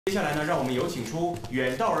接下来呢，让我们有请出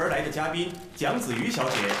远道而来的嘉宾蒋子瑜小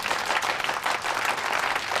姐。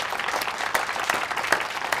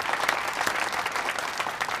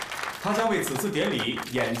她将为此次典礼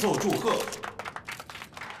演奏祝贺。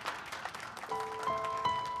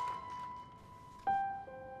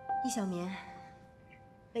易小棉，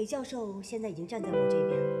北教授现在已经站在我这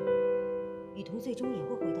边了，雨桐最终也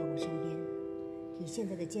会回到我身边。你现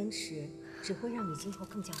在的坚持只会让你今后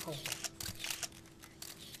更加后悔。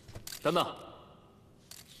等等，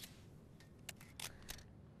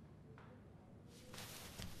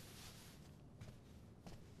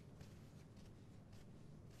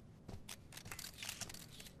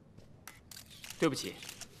对不起，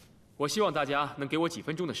我希望大家能给我几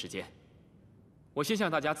分钟的时间。我先向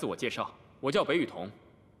大家自我介绍，我叫北雨桐，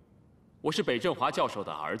我是北振华教授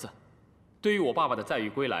的儿子。对于我爸爸的载誉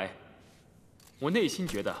归来，我内心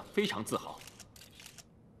觉得非常自豪，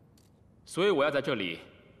所以我要在这里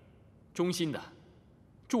衷心的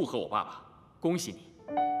祝贺我爸爸，恭喜你。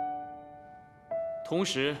同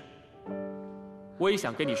时，我也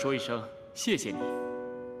想跟你说一声谢谢你，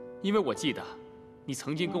因为我记得你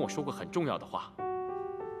曾经跟我说过很重要的话。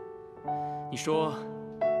你说，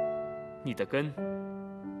你的根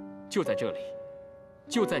就在这里，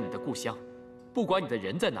就在你的故乡，不管你的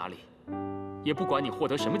人在哪里，也不管你获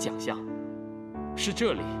得什么奖项，是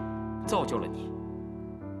这里造就了你。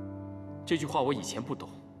这句话我以前不懂，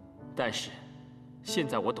但是现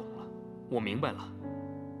在我懂了，我明白了，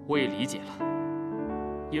我也理解了，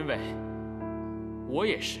因为我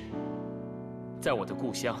也是在我的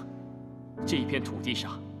故乡这一片土地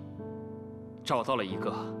上找到了一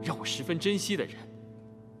个让我十分珍惜的人，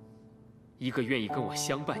一个愿意跟我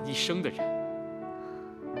相伴一生的人，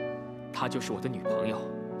她就是我的女朋友。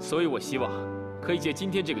所以我希望可以借今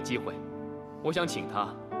天这个机会，我想请她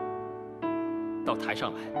到台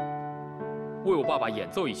上来，为我爸爸演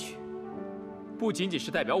奏一曲。不仅仅是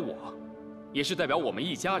代表我，也是代表我们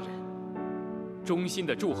一家人，衷心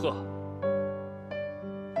的祝贺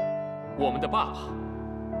我们的爸爸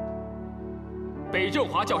北振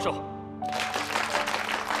华教授。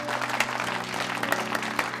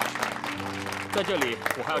在这里，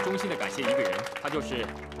我还要衷心的感谢一个人，她就是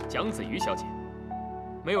蒋子瑜小姐。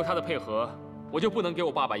没有她的配合，我就不能给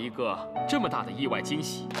我爸爸一个这么大的意外惊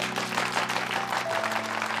喜。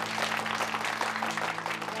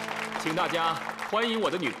请大家欢迎我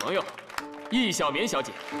的女朋友易小棉小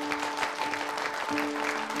姐。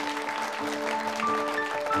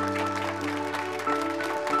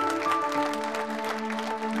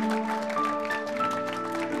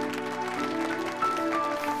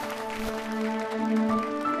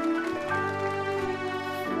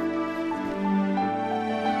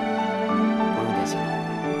不用担心了，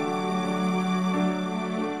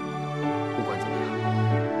不管怎么样，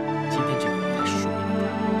今天这个舞台是属于你的。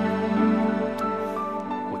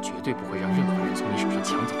我绝对不会让任何人从你手上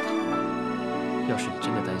抢走它。要是你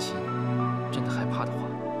真的担心，真的害怕的话，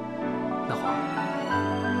那好，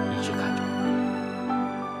你一直看着我，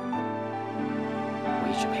我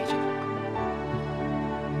一直陪着你。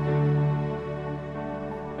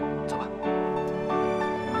走吧。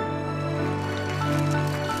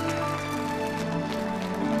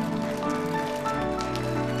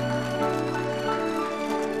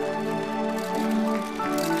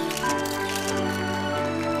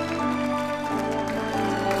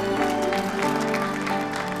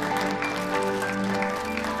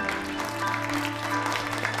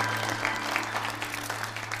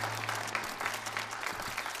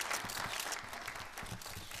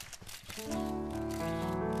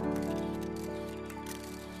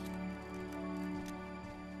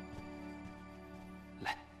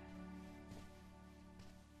来，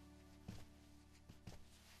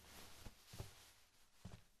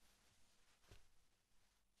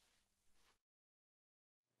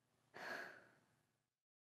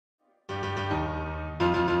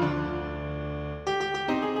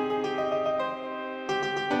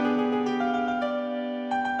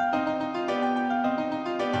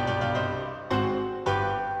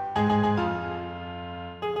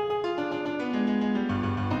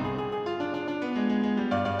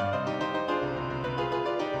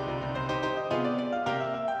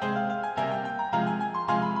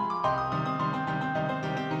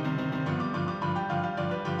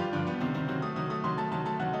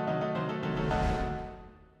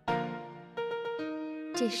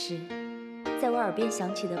这时，在我耳边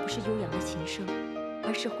响起的不是悠扬的琴声，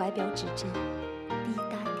而是怀表指针滴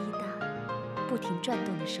答滴答不停转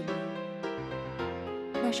动的声音。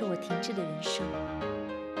那是我停滞的人生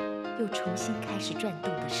又重新开始转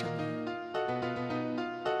动的声音。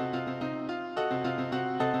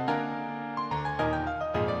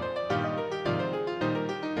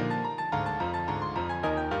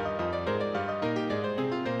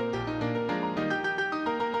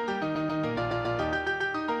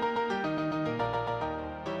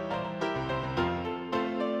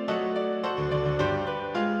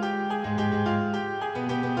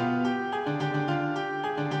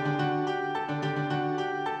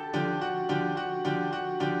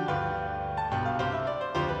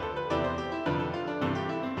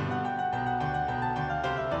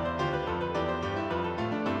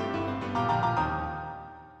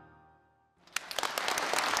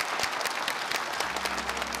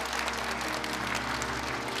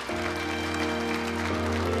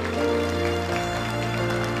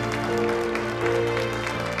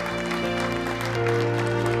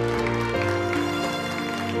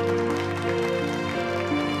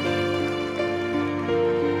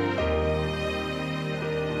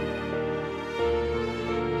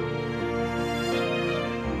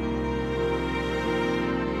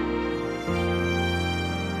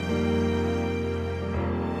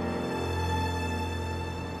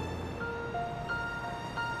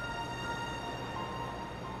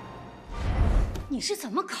是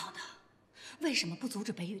怎么搞的？为什么不阻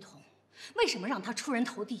止北雨桐？为什么让他出人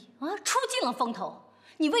头地啊？出尽了风头，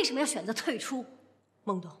你为什么要选择退出？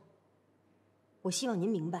孟董，我希望您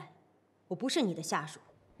明白，我不是你的下属，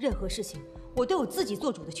任何事情我都有自己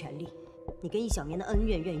做主的权利。你跟易小棉的恩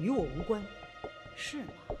怨与我无关。是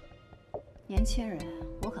吗？年轻人，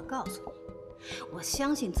我可告诉你，我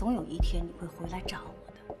相信总有一天你会回来找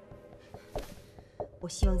我的。我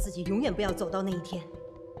希望自己永远不要走到那一天。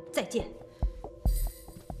再见。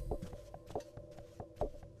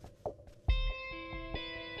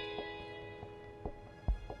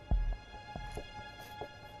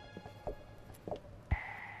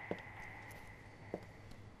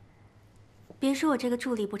别说我这个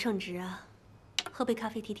助理不称职啊，喝杯咖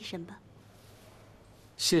啡提提神吧。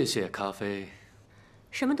谢谢咖啡。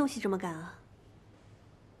什么东西这么赶啊？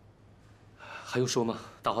还用说吗？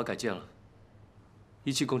大华改建了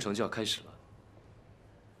，1期工程就要开始了。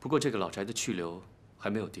不过这个老宅的去留还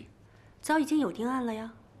没有定，早已经有定案了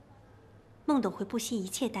呀。孟董会不惜一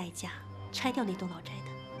切代价拆掉那栋老宅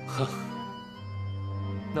的。呵，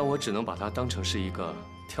那我只能把它当成是一个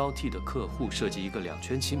挑剔的客户设计一个两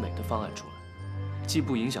全其美的方案出来，既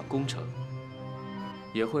不影响工程，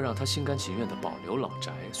也会让他心甘情愿地保留老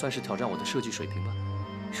宅，算是挑战我的设计水平吧。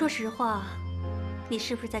说实话，你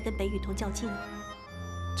是不是在跟北雨桐较劲啊？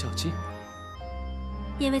较劲？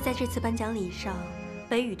因为在这次颁奖礼上，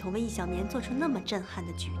北雨桐为易小棉做出那么震撼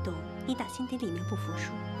的举动，你打心底里面不服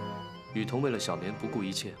输。雨桐为了小棉不顾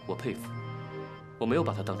一切，我佩服。我没有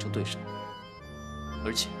把他当成对手，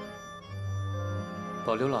而且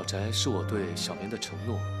保留老宅是我对小棉的承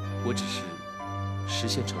诺，我只是实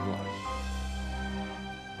现承诺而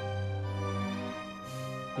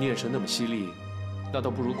已。你眼神那么犀利，那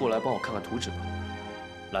倒不如过来帮我看看图纸吧。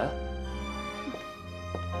来啊！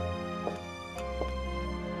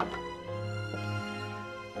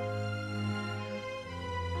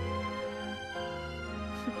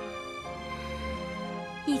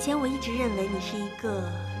以前我一直认为你是一个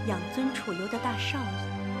养尊处优的大少爷，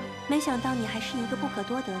没想到你还是一个不可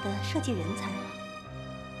多得的设计人才啊！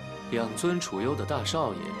养尊处优的大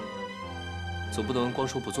少爷，总不能光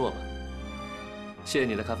说不做吧？谢谢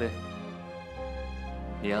你的咖啡。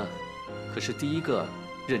你呀，可是第一个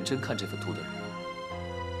认真看这幅图的人。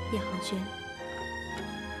叶浩轩，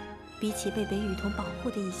比起被北雨桐保护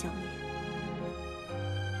的易小棉，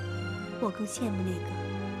我更羡慕那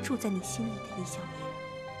个住在你心里的易小棉。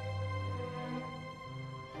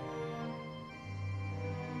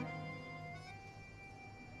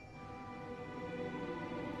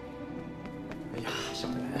哎呀，小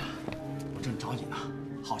袁呀，我正找你呢。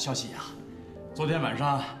好消息呀！昨天晚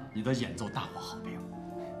上你的演奏大获好评，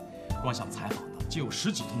光想采访的就有10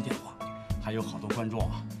几通电话，还有好多观众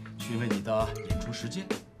啊询问你的演出时间。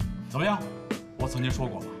怎么样？我曾经说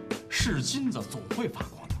过嘛，是金子总会发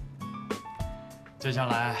光的。接下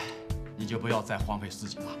来你就不要再荒废自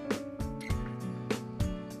己了。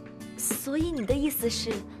所以你的意思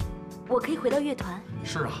是，我可以回到乐团？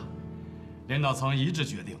是啊，领导层一致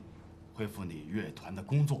决定恢复你乐团的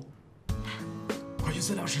工作。快去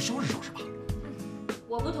资料室收拾收拾吧。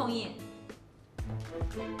我不同意。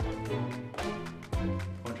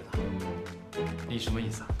光知道，你什么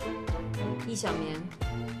意思啊？易小棉，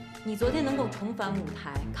你昨天能够重返舞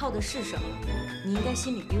台，靠的是什么？你应该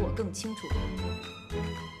心里比我更清楚。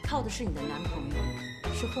靠的是你的男朋友，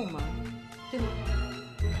是后门，对吗？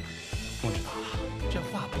光知道，这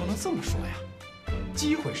话不能这么说呀。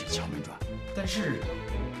机会是敲门砖，但是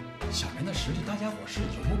小棉的实力，大家伙是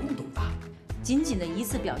有目共睹的。仅仅的一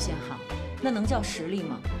次表现好，那能叫实力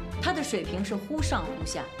吗？他的水平是忽上忽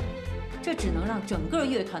下，这只能让整个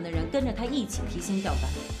乐团的人跟着他一起提心吊胆。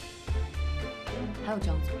还有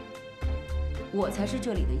张总，我才是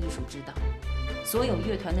这里的艺术指导，所有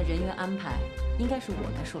乐团的人员安排应该是我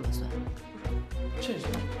来说了算。这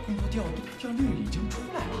工作调率已经出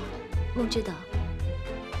来了。孟指导，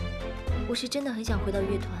我是真的很想回到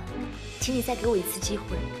乐团，请你再给我一次机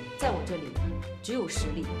会。在我这里，只有实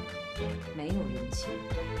力，没有人气。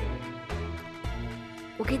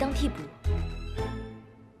我可以当替补。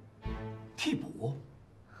替补？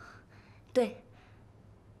对，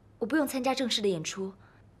我不用参加正式的演出，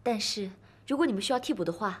但是如果你们需要替补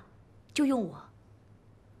的话，就用我。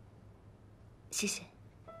谢谢。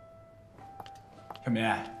小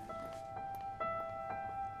棉，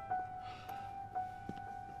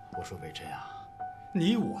我说魏真啊，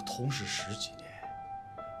你我同事10几年，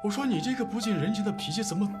我说你这个不近人情的脾气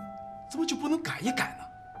怎么就不能改一改呢？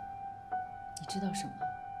你知道什么？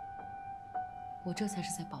我这才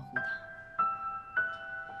是在保护他。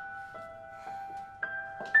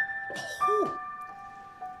保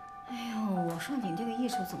护？哎呦，我说你这个艺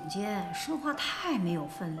术总监说话太没有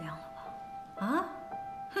分量了吧？啊，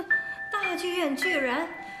哼，大剧院居然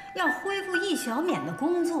要恢复易小冕的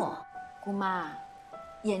工作。姑妈，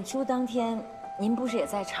演出当天您不是也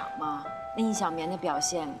在场吗？那易小棉的表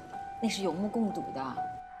现，那是有目共睹的，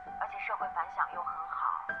而且社会反响又很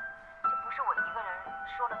好，这不是我一个人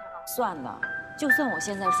说了就能算的。就算我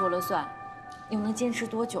现在说了算，又能坚持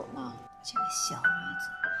多久呢？这个小女子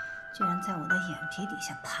居然在我的眼皮底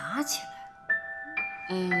下爬起来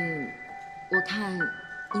了。我看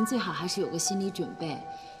您最好还是有个心理准备，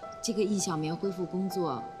这个易小棉恢复工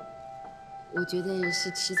作，我觉得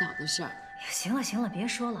是迟早的事儿。行了行了，别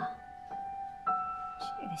说了。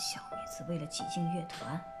这个小女子为了挤进乐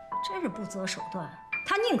团，真是不择手段。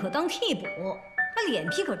她宁可当替补，她脸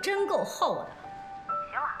皮可真够厚的。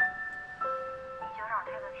行了，你就让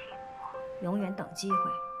这个替补永远等机会，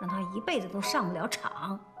让她一辈子都上不了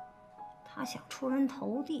场。她想出人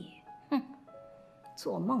头地，哼，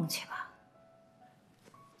做梦去吧。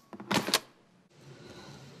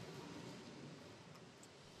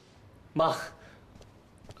妈，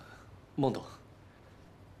孟董，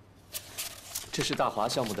这是大华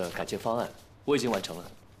项目的改建方案，我已经完成了，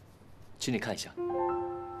请你看一下。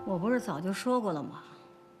我不是早就说过了吗？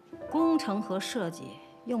工程和设计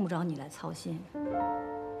用不着你来操心。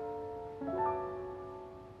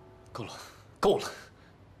够了，够了！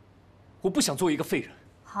我不想做一个废人。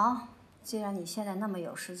好，既然你现在那么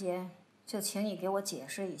有时间，就请你给我解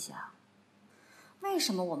释一下，为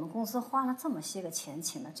什么我们公司花了这么些个钱，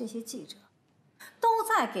请的这些记者，都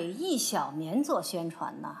在给易小棉做宣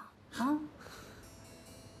传呢？啊？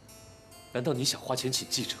难道你想花钱请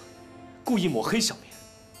记者，故意抹黑小棉？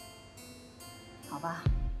好吧，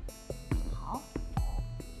好，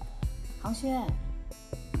航轩，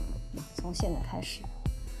那从现在开始，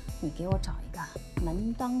你给我找一个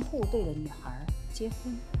门当户对的女孩结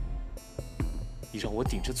婚。你让我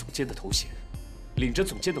顶着总监的头衔，领着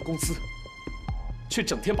总监的工资，却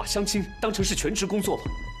整天把相亲当成是全职工作吗？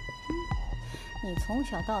你从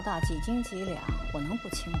小到大几斤几两，我能不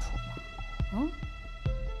清楚吗？嗯，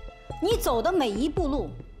你走的每一步路，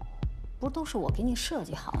不都是我给你设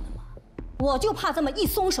计好的吗？我就怕这么一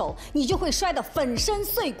松手，你就会摔得粉身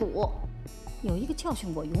碎骨。有一个教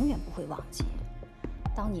训我永远不会忘记，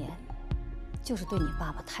当年就是对你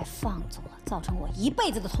爸爸太放纵了，造成我一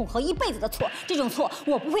辈子的痛和一辈子的错。这种错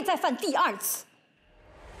我不会再犯第二次。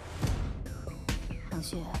航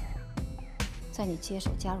轩，在你接手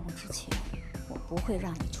家荣之前，我不会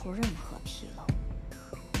让你出任何纰漏。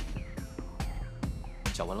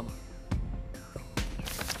讲完了吗？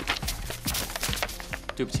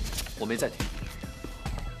对不起，我没在听。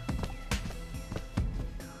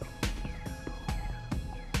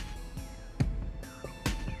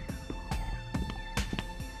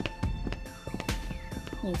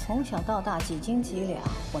你从小到大几斤几两，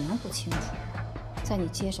我能不清楚吗？在你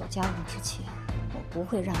接手家务之前，我不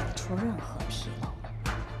会让你出任何纰漏。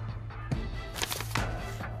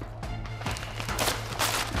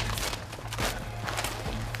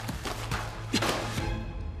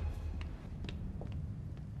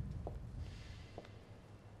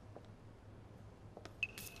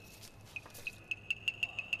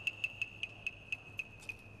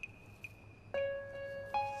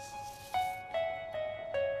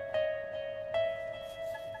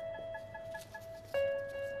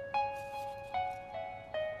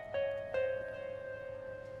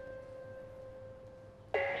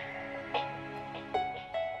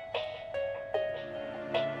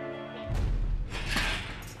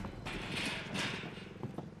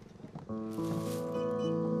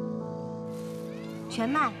全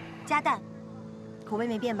麦加蛋，口味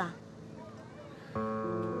没变吧？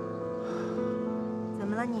怎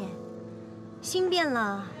么了你？心变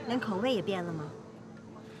了，连口味也变了吗？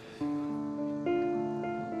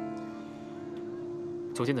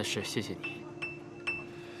昨天的事，谢谢你，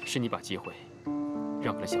是你把机会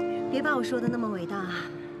让给了小棉。别把我说的那么伟大，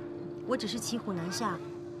我只是骑虎难下，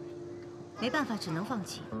没办法，只能放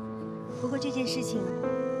弃。不过这件事情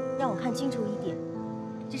让我看清楚一点，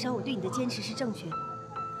至少我对你的坚持是正确的。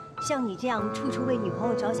像你这样处处为女朋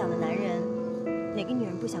友着想的男人，哪个女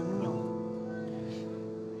人不想拥有？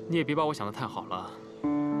你也别把我想得太好了。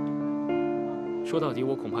说到底，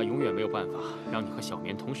我恐怕永远没有办法让你和小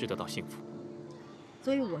棉同时得到幸福。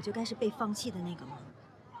所以我就该是被放弃的那个吗？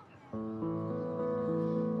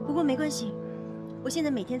不过没关系，我现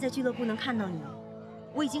在每天在俱乐部能看到你，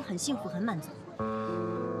我已经很幸福、很满足。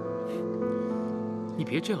你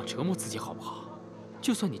别这样折磨自己好不好？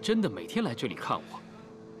就算你真的每天来这里看我，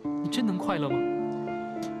你真能快乐吗？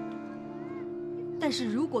但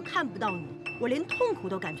是如果看不到你，我连痛苦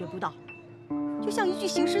都感觉不到。就像一具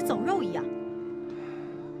行尸走肉一样。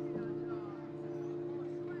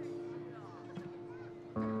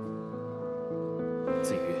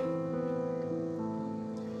子瑜，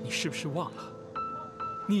你是不是忘了，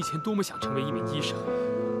你以前多么想成为一名医生？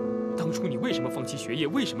当初你为什么放弃学业？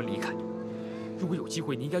为什么离开？如果有机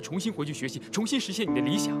会，你应该重新回去学习，重新实现你的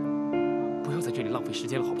理想，不要在这里浪费时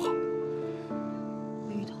间了，好不好？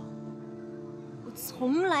雨桐，我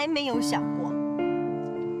从来没有想过，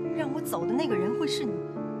让我走的那个人会是你。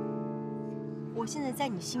我现在在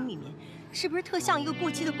你心里面，是不是特像一个过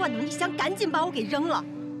期的罐头？你想赶紧把我给扔了？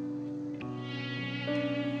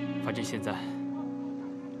反正现在，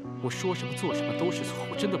我说什么做什么都是错，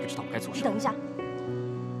我真的不知道我该做什么。你等一下。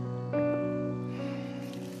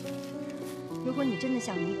如果你真的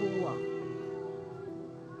想弥补我，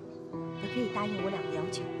也可以答应我2个要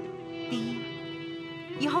求。第一，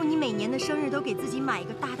以后你每年的生日都给自己买一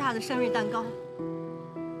个大大的生日蛋糕，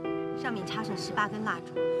上面插上18根蜡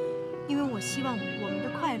烛，因为我希望我们的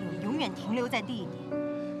快乐永远停留在第1年。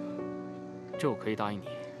这我可以答应你。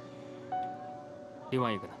另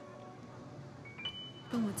外一个呢？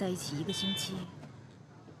跟我在一起1个星期，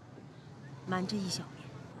瞒着1小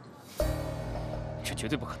年。这绝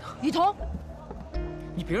对不可能。雨桐。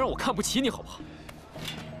你别让我看不起你好不好？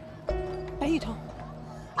白雨桐，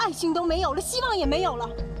爱情都没有了，希望也没有了，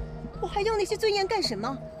我还要那些尊严干什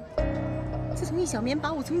么？自从易小棉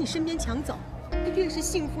把我从你身边抢走，她越是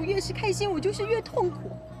幸福，越是开心，我就是越痛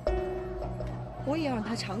苦。我也要让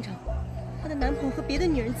她尝尝她的男朋友和别的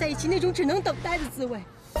女人在一起那种只能等待的滋味。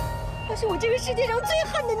她是我这个世界上最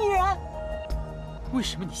恨的女人。为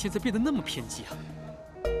什么你现在变得那么偏激啊？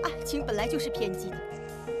爱情本来就是偏激的，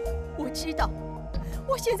我知道。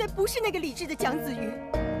我现在不是那个理智的蒋子瑜，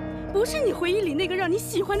不是你回忆里那个让你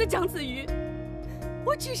喜欢的蒋子瑜，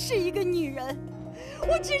我只是一个女人，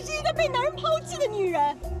我只是一个被男人抛弃的女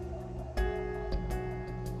人。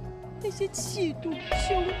那些气度、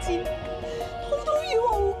胸襟，统统与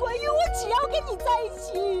我无关，因为我只要跟你在一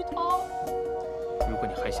起，雨桐。如果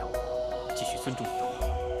你还想我继续尊重你的话，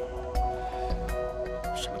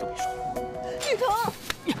什么都别说。雨桐。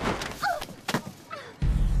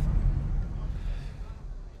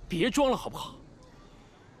别装了，好不好？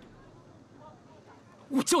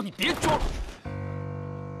我叫你别装！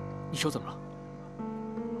你手怎么了？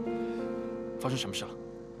发生什么事了？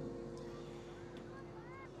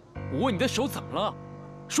我问你的手怎么了？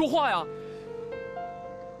说话呀！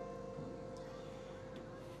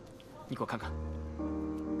你给我看看，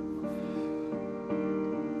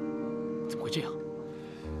怎么会这样？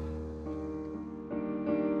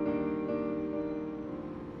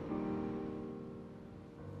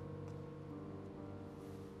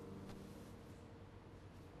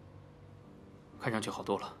看上去好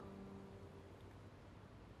多了。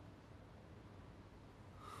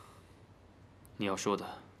你要说的，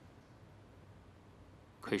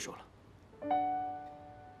可以说了。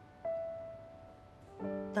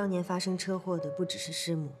当年发生车祸的不只是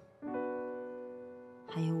师母，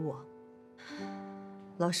还有我。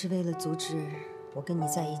老师为了阻止我跟你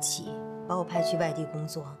在一起，把我派去外地工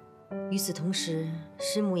作。与此同时，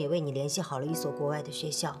师母也为你联系好了一所国外的学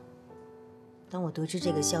校。当我得知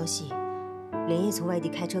这个消息，连夜从外地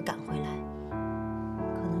开车赶回来，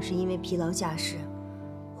可能是因为疲劳驾驶，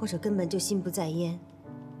或者根本就心不在焉。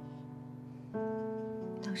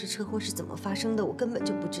当时车祸是怎么发生的，我根本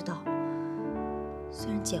就不知道。虽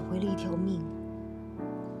然捡回了一条命，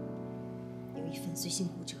有一粉碎性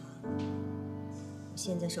骨折，我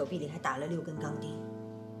现在手臂里还打了6根钢钉。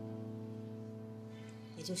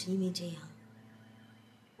也就是因为这样，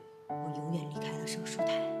我永远离开了手术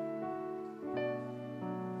台。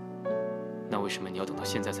那为什么你要等到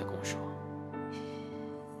现在才跟我说？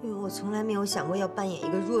因为我从来没有想过要扮演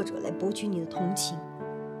一个弱者来博取你的同情。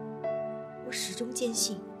我始终坚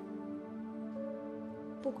信，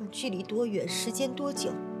不管距离多远，时间多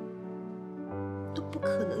久，都不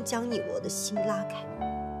可能将你我的心拉开。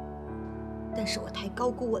但是我太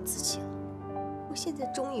高估我自己了。我现在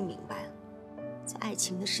终于明白了，在爱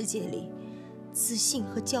情的世界里，自信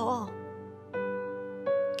和骄傲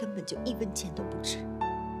根本就1分钱都不值。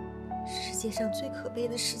世界上最可悲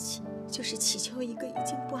的事情，就是祈求一个已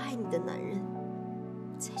经不爱你的男人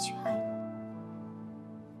再去爱你。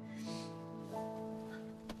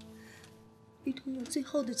雨桐，我最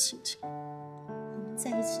后的请求，我们在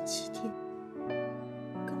一起7天。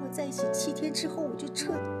跟我在一起7天之后，我就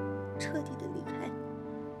彻底的离开你。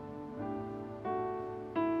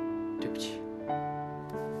对不起，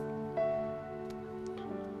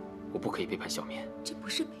我不可以背叛小棉。这不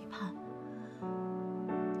是背叛，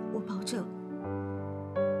我保证，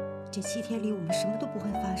这7天里我们什么都不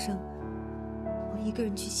会发生。我一个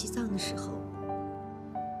人去西藏的时候，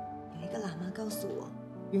诉我，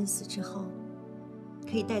人死之后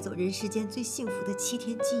可以带走人世间最幸福的7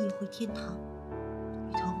天记忆回天堂。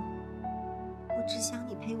雨桐，我只想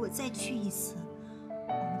你陪我再去一次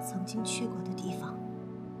我们曾经去过的地方。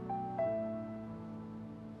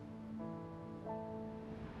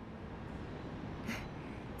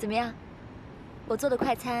怎么样？我做的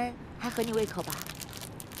快餐还合你胃口吧？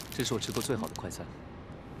这是我吃过最好的快餐。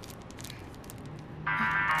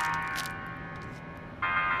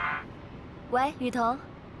喂，雨桐。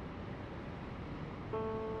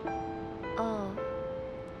哦，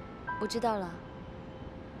我知道了。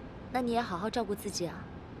那你也好好照顾自己啊。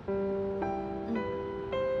嗯，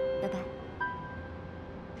拜拜。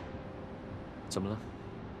怎么了？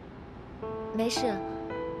没事。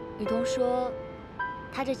雨桐说，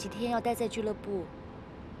他这几天要待在俱乐部，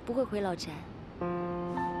不会回老宅。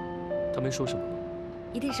他没说什么。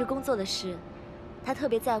一定是工作的事，他特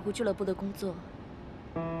别在乎俱乐部的工作。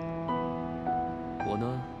我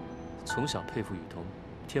呢，从小佩服雨桐，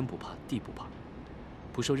天不怕地不怕，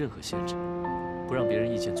不受任何限制，不让别人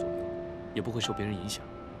意见左右，也不会受别人影响，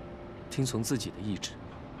听从自己的意志。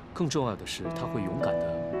更重要的是，他会勇敢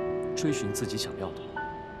地追寻自己想要的，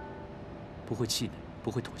不会气馁，不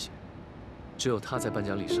会妥协。只有他在颁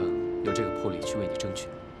奖礼上有这个魄力去为你争取。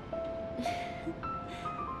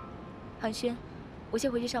航轩，我先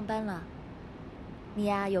回去上班了。你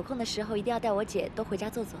呀，有空的时候一定要带我姐多回家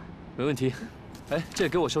坐坐。没问题。哎，这也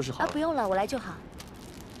给我收拾好了。不用了，我来就好。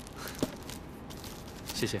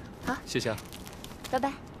谢谢。好，谢谢啊。拜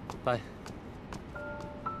拜。拜。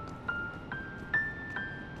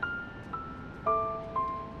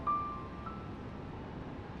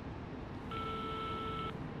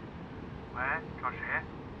喂，找谁？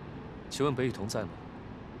请问北雨桐在吗？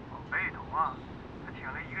北雨桐啊，他请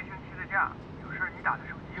了1个星期的假，有事你打他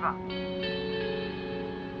手机吧。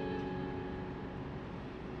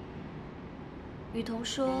雨桐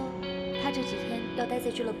说，他这几天要待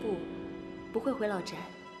在俱乐部，不会回老宅。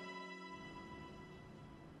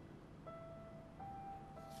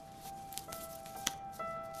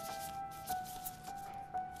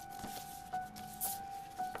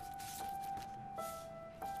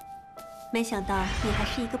没想到你还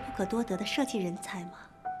是一个不可多得的设计人才嘛！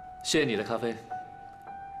谢谢你的咖啡。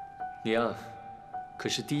你啊，可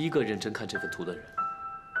是第一个认真看这份图的人。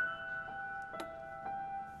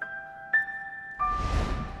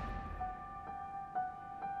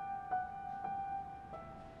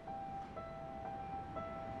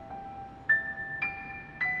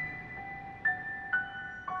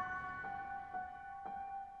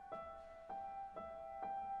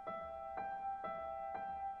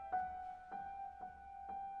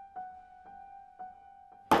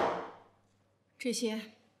这些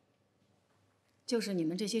就是你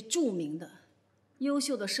们这些著名的、优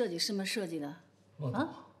秀的设计师们设计的。孟总，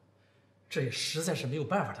这也实在是没有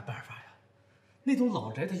办法的办法呀。那栋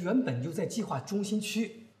老宅它原本就在计划中心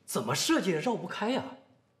区，怎么设计也绕不开呀。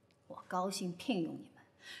我高兴聘用你们，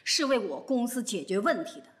是为我公司解决问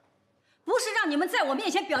题的，不是让你们在我面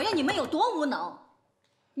前表现你们有多无能。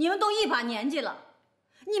你们都一把年纪了，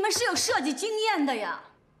你们是有设计经验的呀。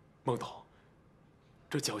孟总。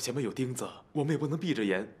这脚前面有钉子，我们也不能闭着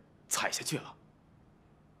眼踩下去了。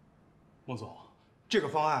孟总，这个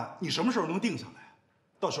方案你什么时候能定下来？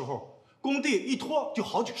到时候工地一拖就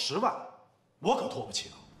好几10万，我可拖不起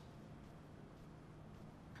呢。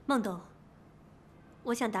孟董，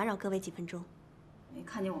我想打扰各位几分钟。没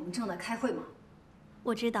看见我们正在开会吗？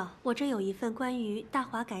我知道，我这有一份关于大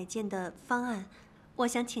华改建的方案，我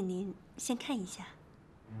想请您先看一下。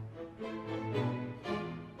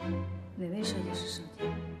哪位设计师设计？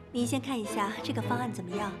您先看一下这个方案怎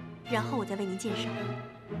么样，然后我再为您介绍。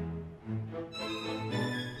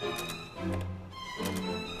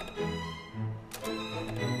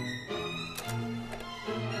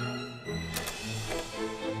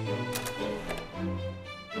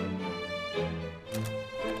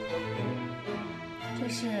这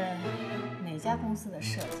是哪家公司的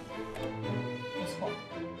设计？不错，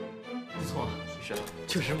不错，是，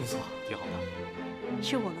确实不错，挺好的。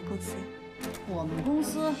是我们公司。我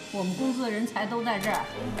们公司的人才都在这儿。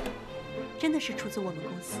真的是出自我们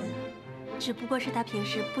公司，只不过是他平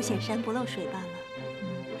时不显山不漏水罢了。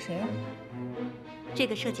谁呀？这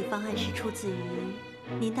个设计方案是出自于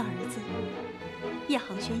您的儿子叶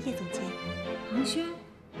航轩叶总监。航轩？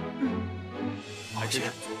航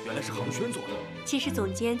轩，原来是航轩做的。其实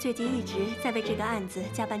总监最近一直在为这个案子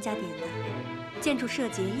加班加点的。建筑设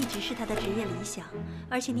计一直是他的职业理想，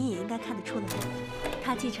而且你也应该看得出来，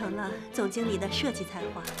他继承了总经理的设计才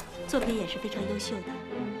华，作品也是非常优秀的。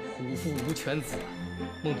虎父无犬子，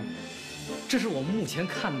孟总，这是我们目前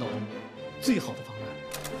看到的最好的方案。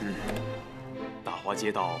华街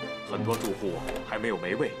道很多住户还没有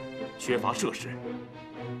煤位，缺乏设施。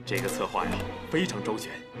这个策划呀非常周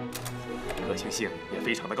全，可行性也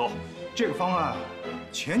非常的高。这个方案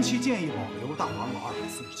前期建议保留大华路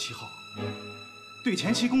247号，对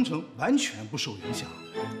前期工程完全不受影响。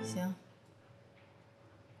行，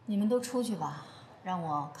你们都出去吧，让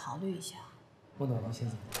我考虑一下。孟总，您先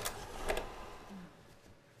走。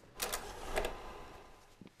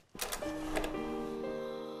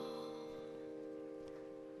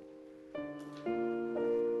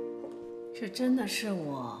这真的是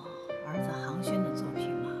我儿子航轩的作品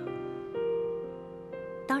吗？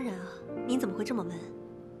当然啊，您怎么会这么问？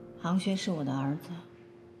航轩是我的儿子，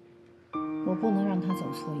我不能让他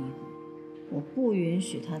走错一步，我不允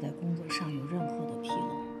许他在工作上有任何的纰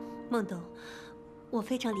漏。孟董，我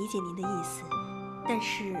非常理解您的意思，但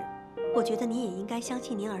是我觉得您也应该相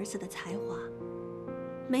信您儿子的才华，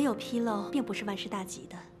没有纰漏并不是万事大吉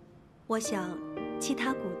的。我想，其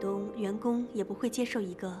他股东、员工也不会接受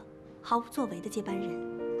一个毫无作为的接班人。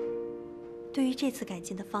对于这次改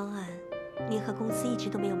进的方案，您和公司一直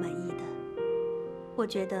都没有满意的。我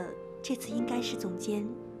觉得这次应该是总监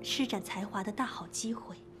施展才华的大好机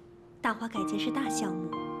会。大华改建是大项目，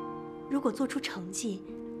如果做出成绩，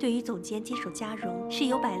对于总监接手加荣是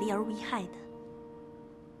有百利而无一害的。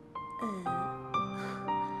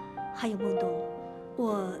还有孟董，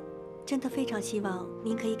我真的非常希望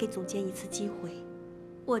您可以给总监一次机会。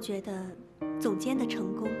我觉得总监的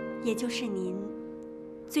成功，也就是您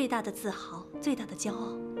最大的自豪、最大的骄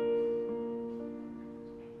傲。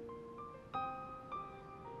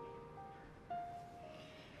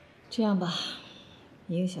这样吧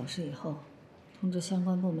，1个小时以后，通知相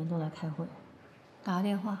关部门都来开会，打个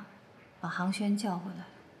电话，把航轩叫回来，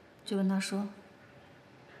就跟他说，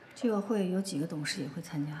这个会有几个董事也会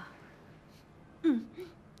参加。嗯，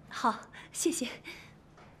好，谢谢。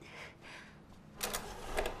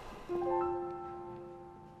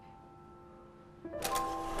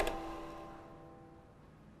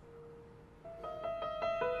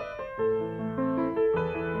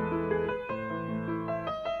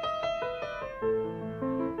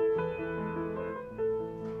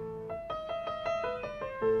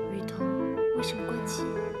雨桐，为什么关机？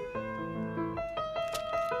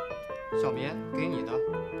小棉，给你的。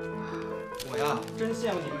我呀，真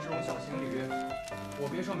羡慕你们这种小情侣。我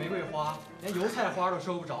别说玫瑰花，连油菜花都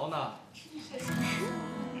收不着呢。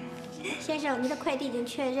先生，您的快递已经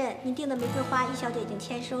确认，您订的玫瑰花，1小姐已经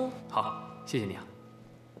签收。好，谢谢你啊。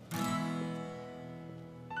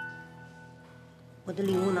我的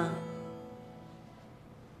礼物呢？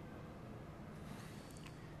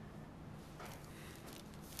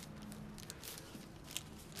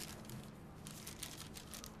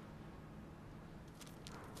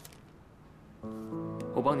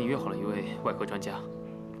我帮你约好了一位外科专家。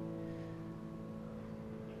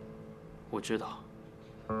我知道，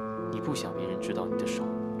你不想别人知道你的手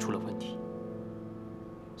出了问题，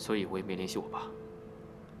所以我也没联系我爸，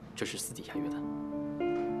这是私底下约的。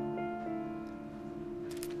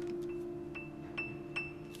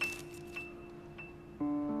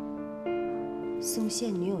送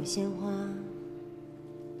现女友鲜花，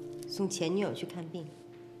送前女友去看病，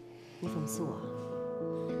你讽刺我？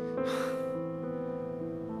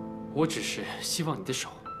我只是希望你的手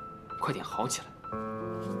快点好起来。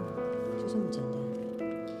就这么简单。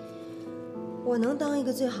我能当一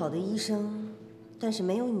个最好的医生，但是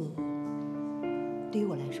没有你，对于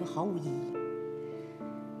我来说毫无意义。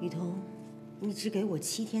雨桐，你只给我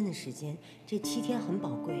7天的时间，这7天很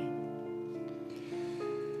宝贵，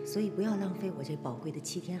所以不要浪费我这宝贵的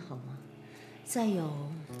7天，好吗？再有，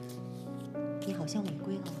你好像违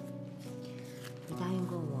规了，你答应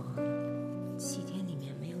过我7天里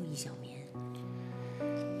面没有1小棉。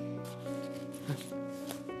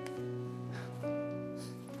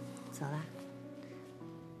走啦，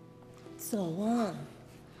走啊！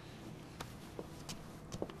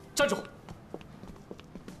站住！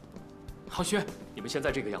航轩，你们现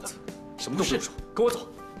在这个样子，什么都不用说，跟我走。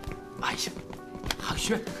哎呀，航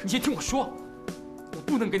轩，你先听我说，我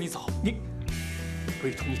不能跟你走。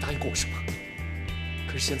魏彤，你答应过我什么？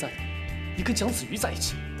可是现在，你跟蒋子瑜在一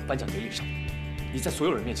起，颁奖典礼上，你在所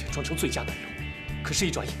有人面前装成最佳男友，可是，一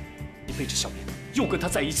转眼，你背着小棉又跟他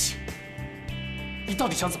在一起，你到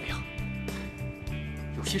底想怎么样？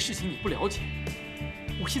有些事情你不了解，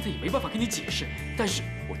我现在也没办法跟你解释。但是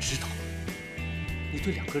我知道，你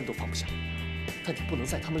对2个人都放不下，但你不能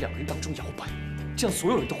在他们2个人当中摇摆，这样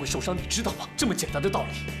所有人都会受伤，你知道吗？这么简单的道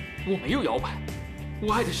理。我没有摇摆，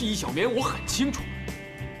我爱的是易小棉，我很清楚。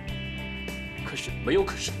可是没有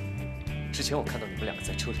可是，之前我看到你们2个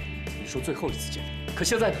在车里，你说最后一次见面，可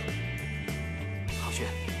现在呢？航轩，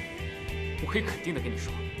我可以肯定的跟你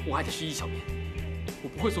说，我爱的是易小棉，我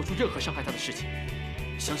不会做出任何伤害她的事情，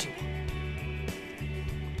相信我。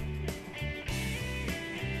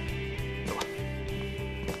走吧。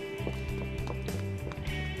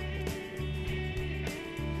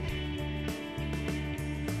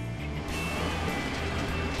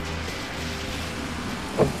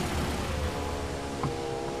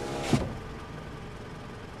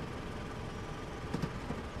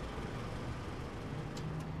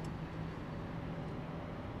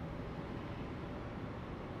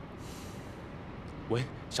喂，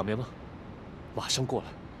小棉吗？马上过来，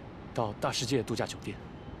到大世界度假酒店，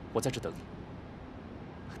我在这等你。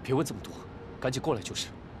别问这么多，赶紧过来就是。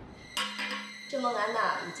这孟安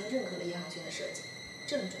娜已经认可了叶航轩的设计，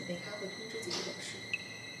正准备开会通知自己董事。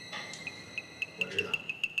我知道，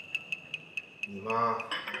你妈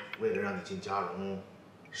为了让你进嘉荣，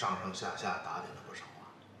上上下下打点了不少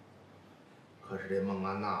啊。可是这孟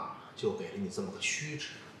安娜就给了你这么个虚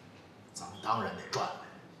职，咱们当然得赚回来。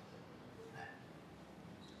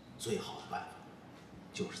 最好的办法，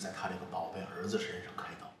就是在他这个宝贝儿子身上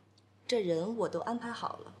开刀。这人我都安排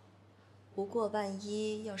好了，不过万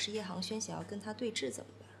一要是叶航轩想要跟他对峙怎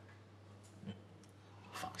么办？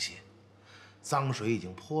放心，脏水已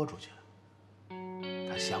经泼出去了，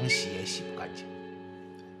他想洗也洗不干净。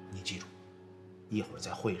你记住，一会儿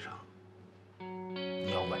在会上，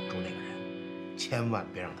你要稳住那个人，千万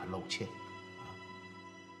别让他露怯。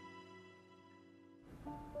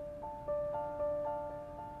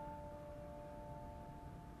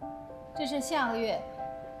 这是下个月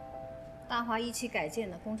大华一期改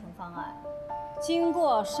建的工程方案，经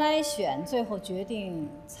过筛选，最后决定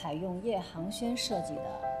采用叶航轩设计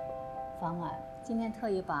的方案。今天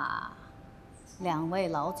特意把2位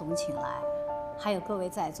老总请来，还有各位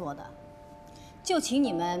在座的，就请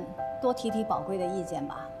你们多提提宝贵的意见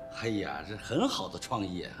吧。哎呀，这很好的创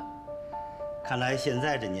意啊！看来现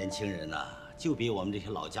在这年轻人呐，就比我们这些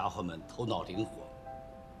老家伙们头脑灵活，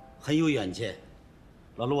很有远见。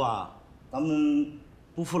老陆啊。 咱们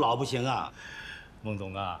不服老不行啊，孟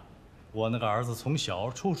总啊，我那个儿子从小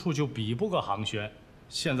处处就比不过航轩，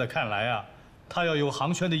现在看来啊，他要有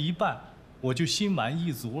航轩的一半，我就心满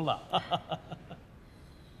意足了。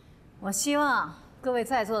我希望各位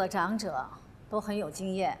在座的长者都很有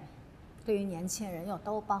经验，对于年轻人要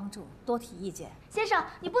多帮助，多提意见。先生，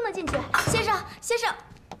你不能进去。先生，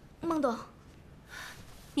孟董，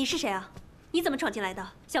你是谁啊？你怎么闯进来的？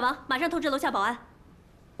小王，马上通知楼下保安。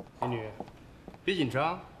 美女，别紧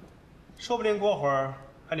张，说不定过会儿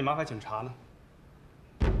还得麻烦警察呢。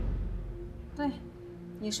对，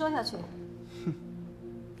你说下去。哼。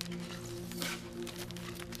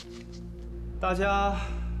大家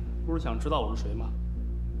不是想知道我是谁吗？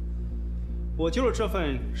我就是这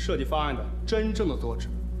份设计方案的真正的作者，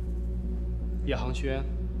叶航轩。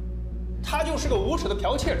他就是个无耻的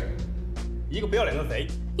剽窃者，一个不要脸的贼。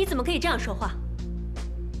你怎么可以这样说话？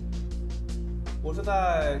 我是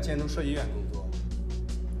在建筑设计院工作。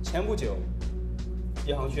前不久，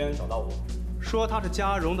叶航轩找到我，说他是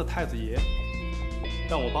嘉荣的太子爷，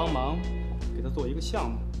让我帮忙给他做一个项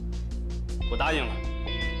目。我答应了。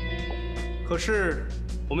可是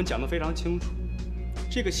我们讲得非常清楚，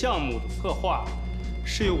这个项目的策划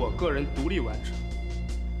是由我个人独立完成，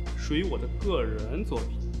属于我的个人作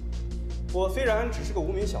品。我虽然只是个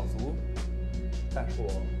无名小卒，但是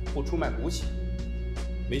我不出卖骨气。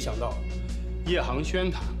没想到。 叶航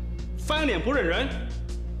轩他翻脸不认人，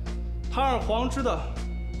堂而皇之的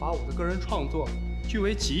把我的个人创作据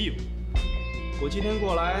为己有。我今天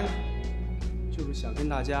过来就是想跟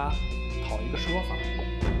大家讨一个说法。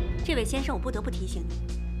这位先生，我不得不提醒你，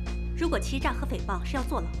如果欺诈和诽谤是要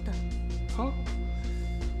坐牢的。啊？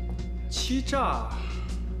欺诈？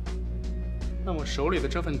那我手里的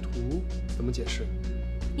这份图怎么解释？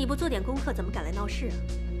你不做点功课，怎么敢来闹事啊？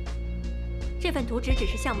这份图纸只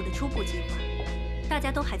是项目的初步计划。 大家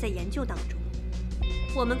都还在研究当中，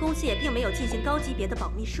我们公司也并没有进行高级别的保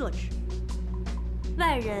密设置。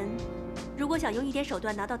外人如果想用一点手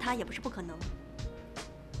段拿到它，也不是不可能。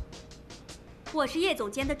我是叶总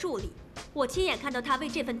监的助理，我亲眼看到他为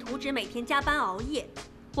这份图纸每天加班熬夜。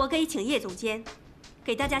我可以请叶总监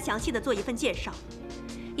给大家详细的做一份介绍，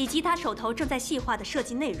以及他手头正在细化的设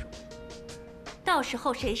计内容。到时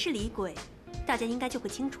候谁是李鬼，大家应该就会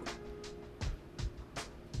清楚了。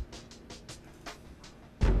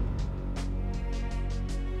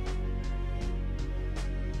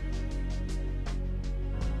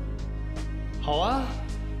 好啊，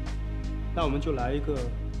那我们就来一个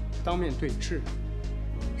当面对质。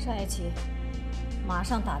上一期，马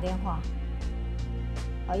上打电话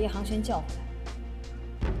把叶航轩叫回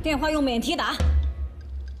来，电话用免提打。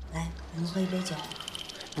来，我们喝一杯酒。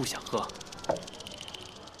不想喝，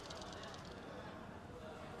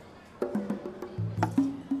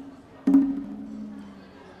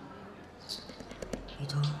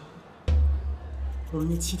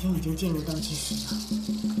们的7天已经进入倒计时了，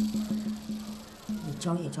你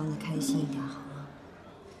装也装得开心一点好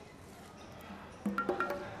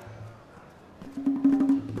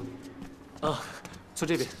啊，吗？坐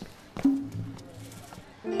这边。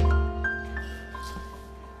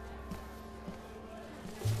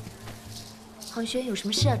杭轩，有什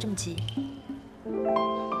么事啊？这么急？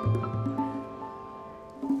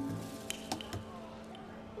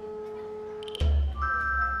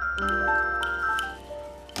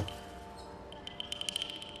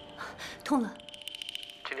痛了。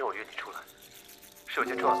今天我约你出来，是有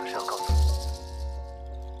件重要的事要告诉你。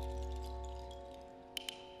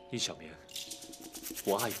殷小棉，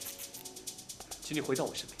我爱你，请你回到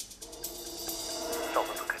我身边。让我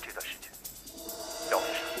们分开这段时间，表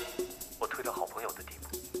面上我退到好朋友的地步，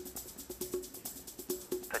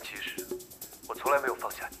但其实我从来没有放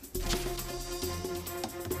下你。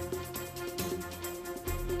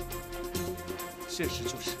现实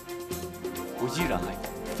就是，我依然爱你，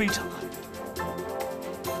非常爱你。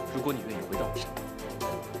如果你愿意回到我身边，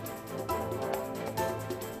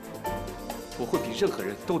我会比任何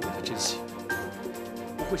人都懂得珍惜。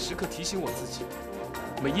我会时刻提醒我自己，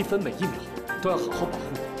每一分每一秒都要好好保护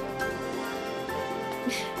你。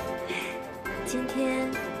今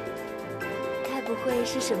天该不会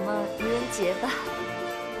是什么愚人节吧？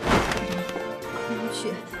不要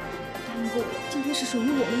去，大人公，今天是属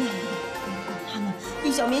于我们2个的，不要管他们。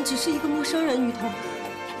易小棉只是一个陌生人，雨桐。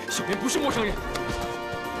小棉不是陌生人，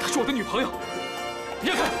她是我的女朋友。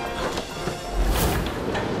让开！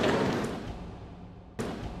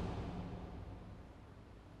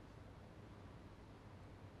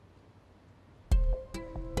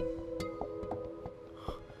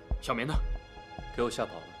小棉呢？给我吓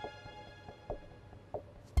跑了。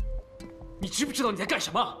你知不知道你在干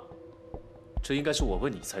什么？这应该是我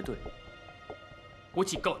问你才对。我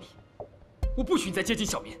警告你，我不许你再接近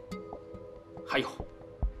小棉。还有，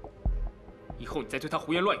以后你再对她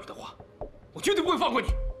胡言乱语的话，我绝对不会放过你。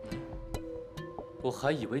我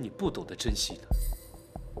还以为你不懂得珍惜呢，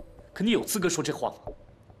可你有资格说这话吗？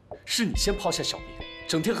是你先抛下小棉，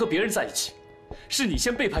整天和别人在一起，是你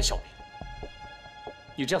先背叛小棉。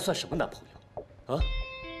你这样算什么男朋友啊？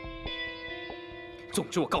总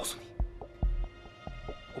之，我告诉你，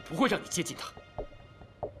我不会让你接近她。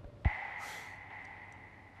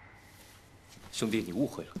兄弟，你误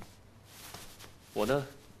会了。我呢，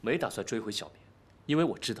没打算追回小棉，因为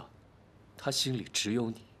我知道，他心里只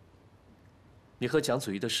有你。你和蒋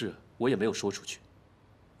子瑜的事，我也没有说出去。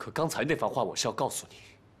可刚才那番话，我是要告诉你，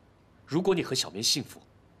如果你和小棉幸福，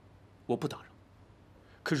我不打扰。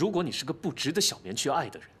可如果你是个不值得小棉去爱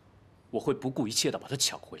的人，我会不顾一切的把她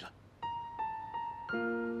抢回来。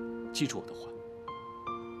记住我的话，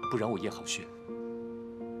不然我叶浩轩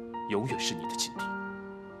永远是你的情敌。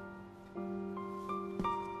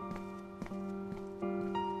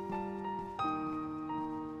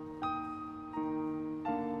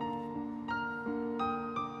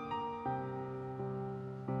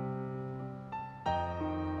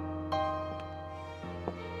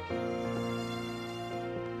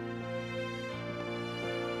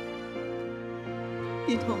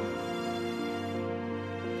雨桐，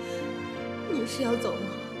你是要走吗？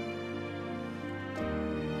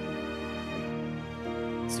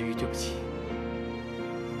子瑜，对不起，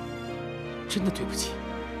真的对不起。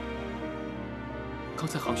刚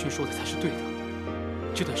才杭轩说的才是对的。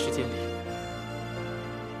这段时间里，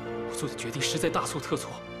我做的决定实在大错特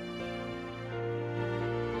错。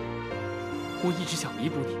我一直想弥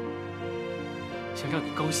补你，想让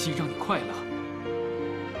你高兴，让你快乐。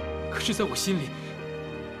可是，在我心里，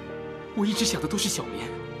我一直想的都是小棉。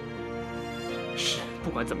是，不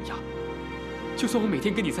管怎么样，就算我每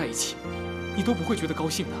天跟你在一起，你都不会觉得高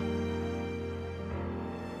兴的。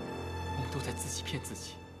我们都在自己骗自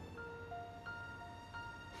己。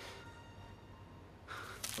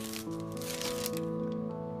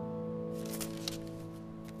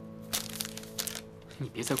你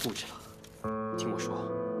别再固执了，听我说，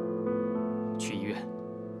去医院，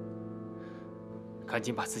赶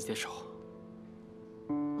紧把自己的手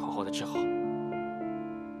好好的治好，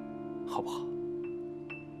好不好？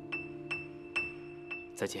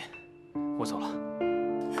再见，我走了。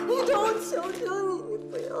雨桐，我求求你，你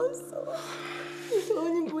不要走！雨桐，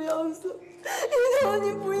你不要走！雨桐，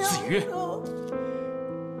你不要走！子瑜，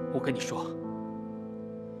我跟你说，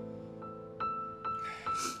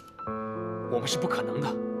我们是不可能的，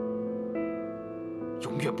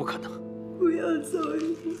永远不可能。不要走，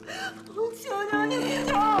雨桐，我求求你，雨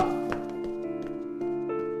桐！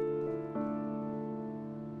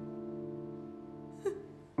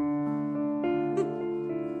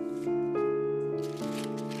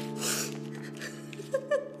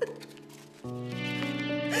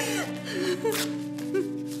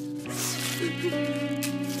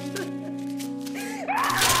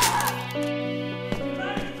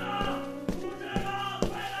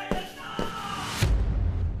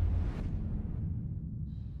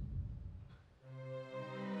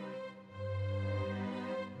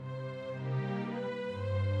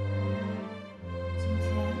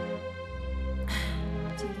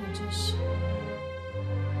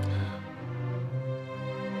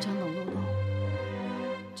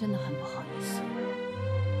真的很不好意思，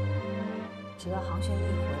只要杭轩一回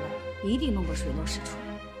来，一定弄个水落石出。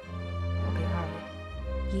我给二位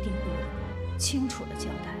一定会有清楚的交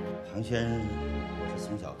代。杭轩，我是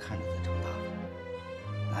从小看着他长大的，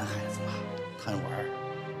男孩子嘛，贪玩，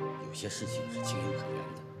有些事情是情有可原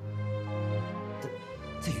的。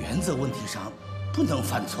在原则问题上不能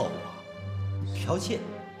犯错误啊！剽窃，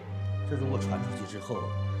这如果传出去之后，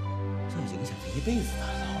这要影响他一辈子的。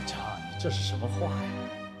老张，你这是什么话呀？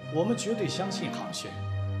我们绝对相信杭轩，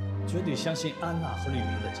绝对相信安娜和吕明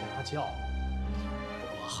的家教。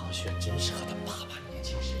不过杭轩真是和他爸爸年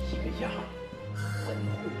轻时一个样，很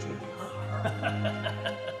会追女孩。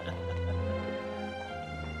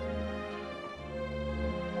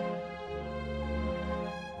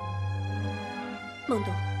孟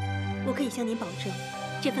董，我可以向您保证，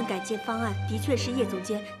这份改建方案的确是叶总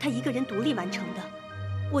监他一个人独立完成的。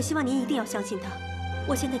我希望您一定要相信他。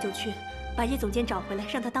我现在就去把叶总监找回来，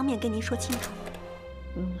让他当面跟您说清楚。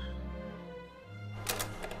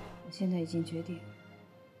我现在已经决定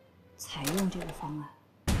采用这个方案。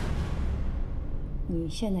你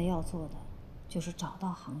现在要做的就是找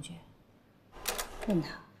到杭娟，问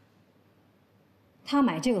他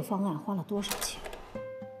买这个方案花了多少钱。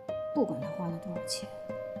不管他花了多少钱，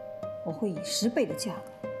我会以10倍的价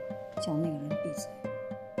格叫那个人闭嘴。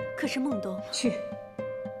可是孟董，去。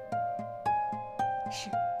是。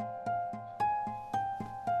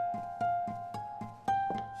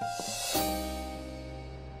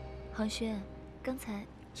杭轩，刚才……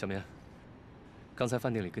小棉，刚才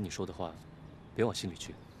饭店里跟你说的话，别往心里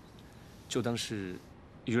去，就当是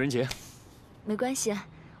愚人节。没关系啊，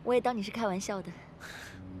我也当你是开玩笑的。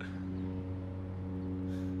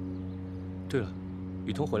对了，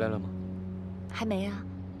雨桐回来了吗？还没啊，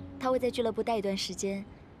他会在俱乐部待一段时间，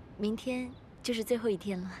明天就是最后一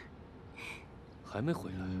天了。还没回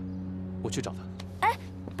来，我去找他。哎，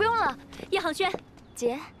不用了，叶杭轩，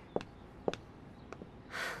姐，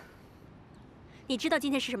你知道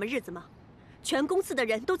今天是什么日子吗？全公司的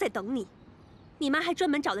人都在等你，你妈还专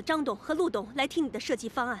门找了张董和陆董来听你的设计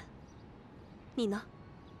方案。你呢？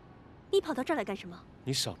你跑到这儿来干什么？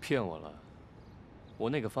你少骗我了，我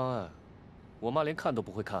那个方案，我妈连看都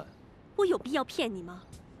不会看。我有必要骗你吗？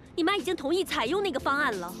你妈已经同意采用那个方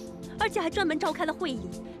案了，而且还专门召开了会议。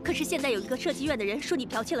可是现在有一个设计院的人说你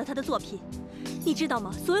剽窃了他的作品，你知道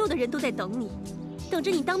吗？所有的人都在等你，等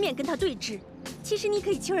着你当面跟他对峙。其实你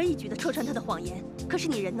可以轻而易举地戳穿他的谎言，可是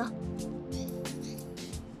你人呢？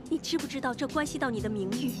你知不知道这关系到你的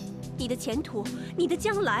名誉、你的前途、你的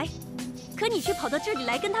将来？可你却跑到这里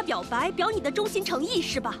来跟他表白，表你的忠心诚意，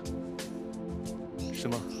是吧？是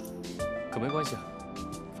吗？可没关系啊，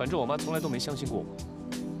反正我妈从来都没相信过我。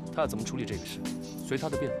她要怎么处理这个事，随她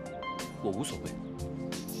的便，我无所谓。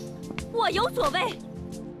我有所谓。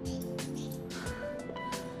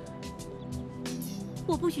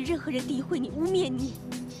我不许任何人诋毁你、污蔑你。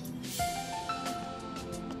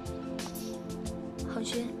杭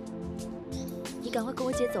轩，你赶快跟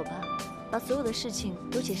我姐走吧，把所有的事情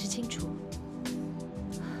都解释清楚。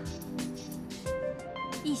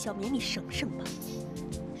易小棉，你省省吧。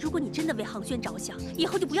如果你真的为杭轩着想，以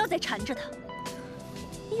后就不要再缠着他。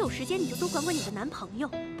你有时间你就多管管你的男朋友，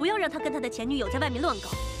不要让他跟他的前女友在外面乱搞。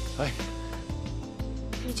哎，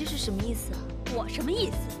你这是什么意思啊？我什么意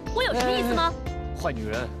思？我有什么意思吗？坏女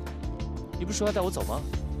人，你不是说要带我走吗？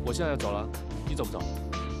我现在要走了，你走不走？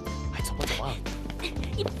哎，走吧走吧。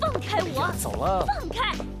你放开我！哎、走了。放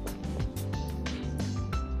开！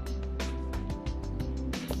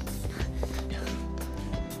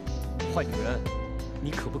坏女人，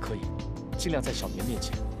你可不可以尽量在小棉面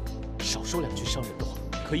前少说2句伤人的话，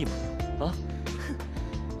可以吗？啊？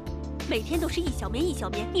每天都是易小棉，易小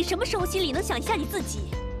棉，你什么时候心里能想一下你自己？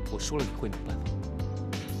我说了你会明白吗？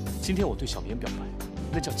今天我对小棉表白，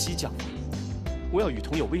那叫激将法。我要雨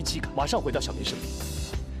桐有危机感，马上回到小棉身边，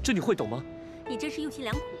这你会懂吗？你真是用心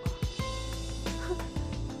良苦啊！哼，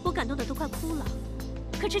我感动的都快哭了。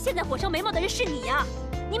可是现在火烧眉毛的人是你呀！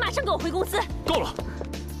你马上给我回公司！够了！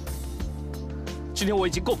今天我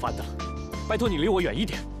已经够烦的了，拜托你离我远一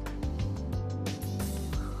点。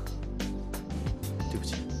对不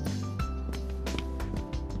起。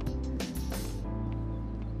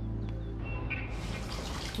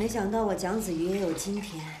没想到我蒋子瑜也有今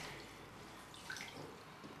天。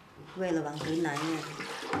为了挽回男人，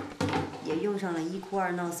也用上了一哭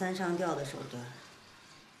二闹三上吊的手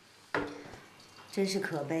段，真是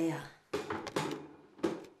可悲啊！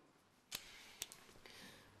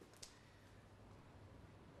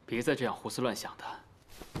别再这样胡思乱想的，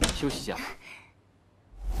休息一下吧。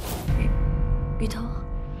雨桐，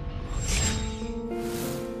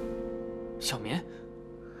小棉，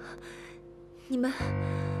你们，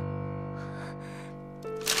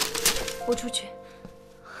我出去。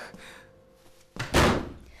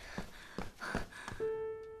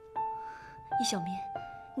易小棉，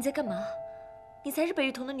你在干嘛？你才是北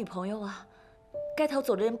雨桐的女朋友啊！该逃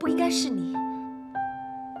走的人不应该是你。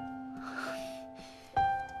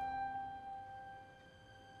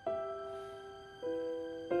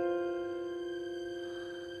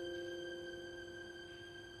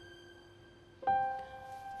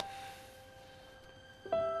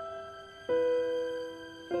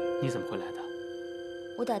你怎么会来的？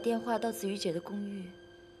我打电话到子瑜姐的公寓，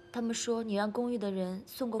他们说你让公寓的人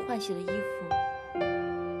送过换洗的衣服，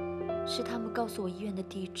是他们告诉我医院的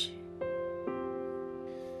地址。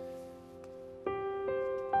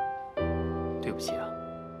对不起啊，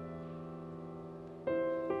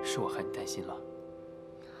是我害你担心了。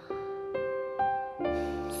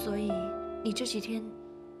所以你这几天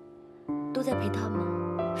都在陪他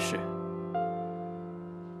吗？是。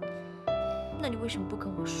那你为什么不跟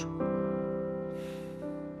我说？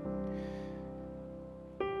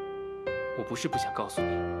我不是不想告诉你，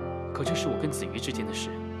可这是我跟子瑜之间的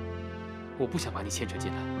事，我不想把你牵扯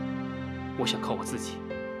进来。我想靠我自己，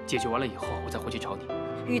解决完了以后，我再回去找你。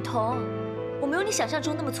雨桐，我没有你想象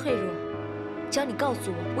中那么脆弱，只要你告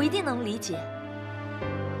诉我，我一定能理解。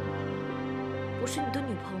我是你的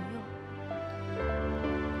女朋友。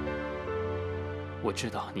我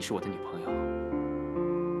知道你是我的女朋友。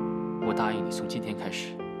我答应你，从今天开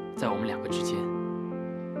始，在我们两个之间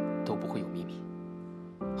都不会有秘密，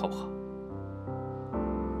好不好？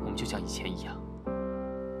我们就像以前一样，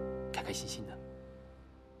开开心心的。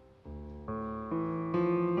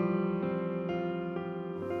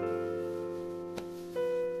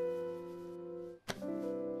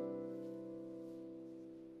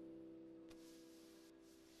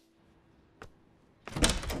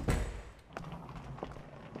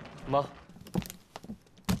妈。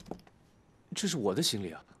这是我的行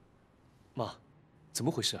李啊，妈，怎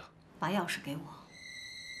么回事啊？把钥匙给我，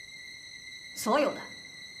所有的。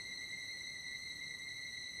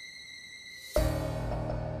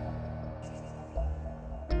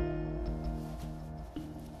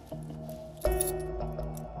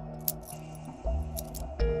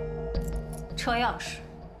车钥匙。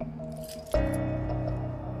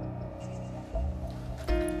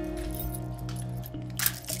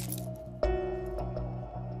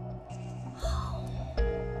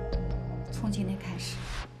从今天开始，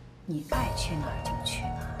你爱去哪儿就去哪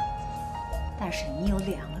儿，但是你有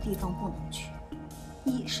2个地方不能去，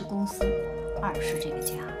一是公司，二是这个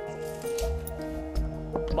家。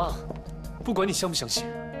妈，不管你相不相信，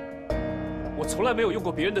我从来没有用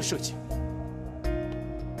过别人的设计。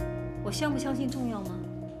我相不相信重要吗？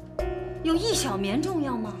有易小棉重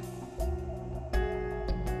要吗？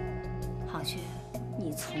航轩，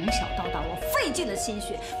你从小到大，我费尽了心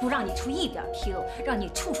血，不让你出一点纰漏，让你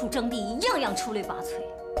处处争第一，样样出类拔萃。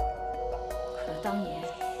可是当年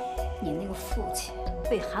你那个父亲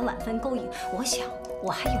被韩婉芬勾引，我想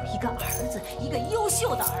我还有一个儿子，一个优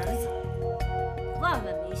秀的儿子。万万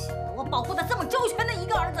没想到，我保护得这么周全的一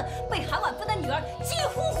个儿子，被韩婉芬的女儿几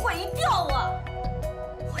乎毁掉啊！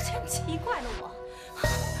我真奇怪了，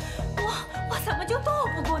我怎么就斗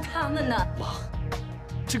不过他们呢？妈，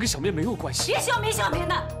这跟小棉没有关系。别小棉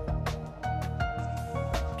的，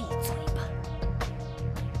闭嘴吧！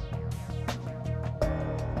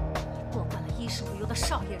你过惯了衣食无忧的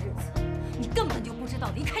少爷日子，你根本就不知道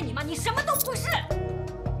离开你妈，你什么都不是。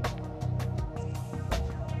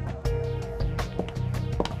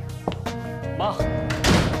妈。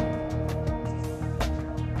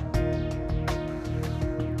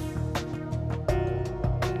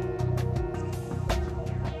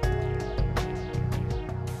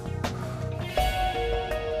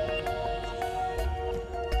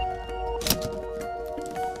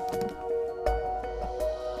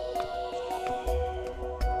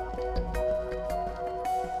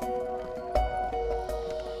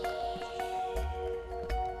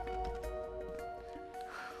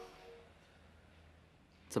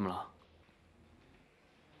怎么了？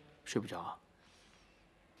睡不着啊？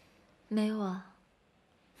没有啊。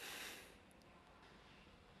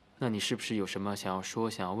那你是不是有什么想要说、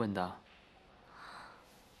想要问的？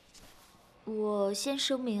我先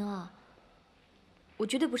声明啊，我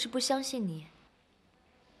绝对不是不相信你，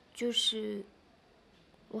就是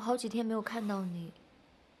我好几天没有看到你，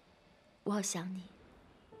我好想你。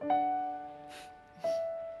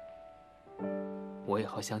我也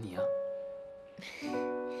好想你啊。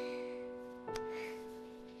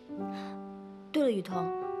对了，雨桐，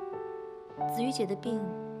子瑜姐的病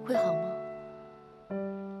会好吗？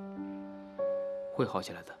会好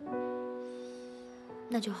起来的。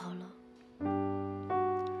那就好了。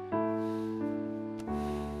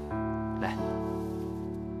来，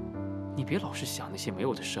你别老是想那些没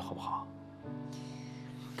有的事，好不好？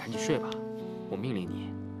赶紧睡吧，我命令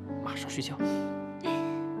你，马上睡觉。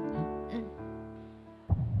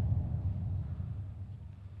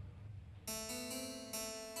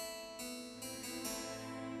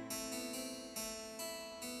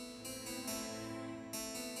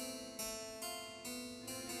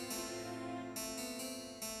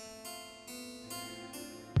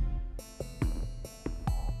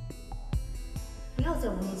不要在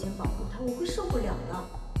我面前保护他，我会受不了的。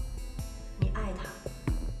你爱他，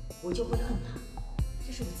我就会恨他，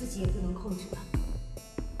这是我自己也不能控制的。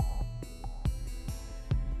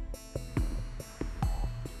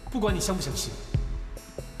不管你相不相信，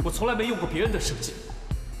我从来没用过别人的设计。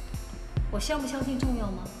我相不相信重要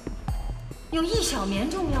吗？有易小棉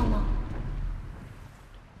重要吗？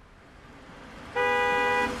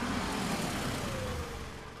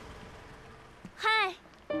嗨，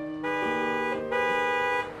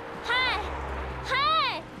嗨，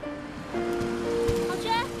嗨，郝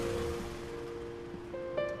轩，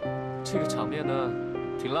这个场面呢，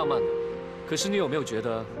挺浪漫的。可是你有没有觉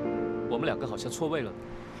得，我们两个好像错位了？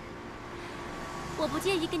我不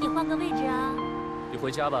介意跟你换个位置啊。你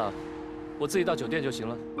回家吧，我自己到酒店就行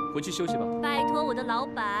了。回去休息吧。拜托我的老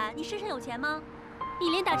板，你身上有钱吗？你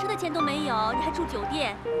连打车的钱都没有，你还住酒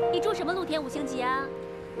店？你住什么露天5星级啊？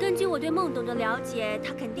根据我对孟董的了解，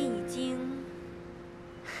他肯定已经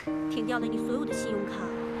停掉了你所有的信用卡。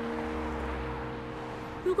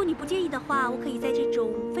如果你不介意的话，我可以在这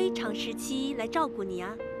种非常时期来照顾你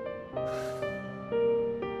啊。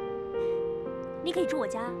你可以住我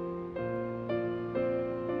家。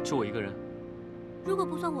就我一个人。如果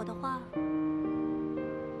不算我的话，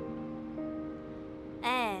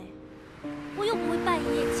哎，我又不会半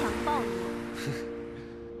夜强暴你。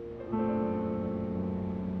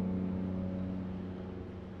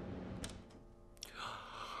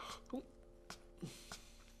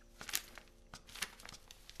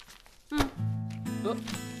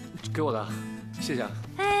给我的，谢谢啊。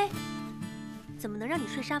哎，怎么能让你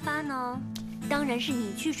睡沙发呢？当然是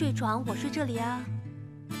你去睡床，我睡这里啊。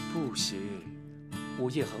不行，我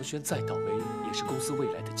叶航轩再倒霉也是公司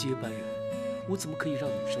未来的接班人，我怎么可以让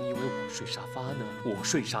女生因为我睡沙发呢？我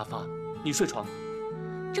睡沙发，你睡床。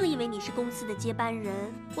正因为你是公司的接班人，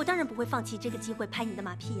我当然不会放弃这个机会拍你的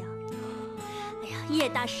马屁呀。哎呀，叶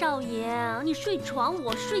大少爷，你睡床，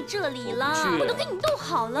我睡这里了，我都给你弄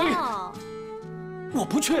好了。我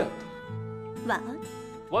不去。晚安。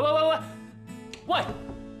喂喂喂喂喂！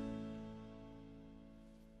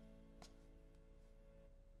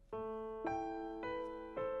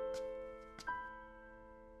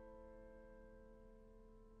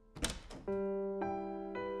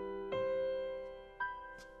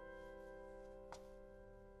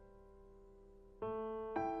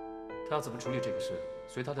他要怎么处理这个事，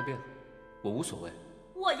随他的便，我无所谓。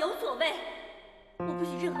我有所谓，我不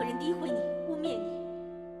许任何人诋毁你、污蔑你。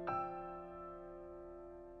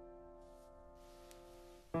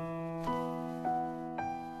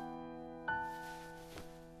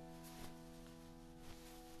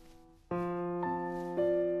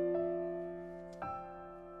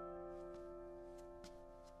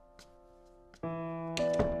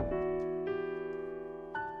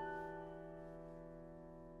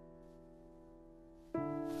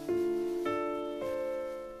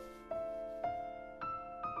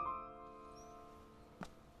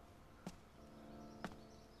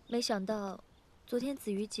没想到，昨天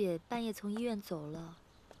子瑜姐半夜从医院走了。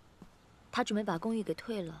她准备把公寓给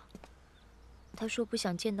退了。她说不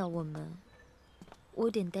想见到我们，我有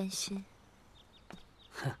点担心。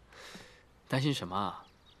哼，担心什么啊？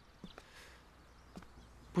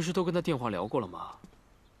不是都跟她电话聊过了吗？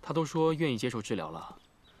她都说愿意接受治疗了。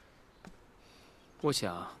我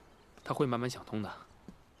想，她会慢慢想通的。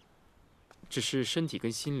只是身体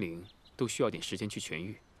跟心灵都需要点时间去痊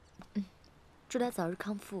愈。祝她早日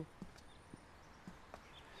康复。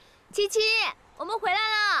七七，我们回来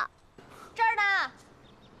了，这儿呢。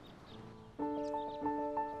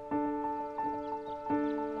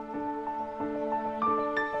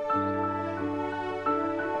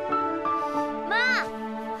妈，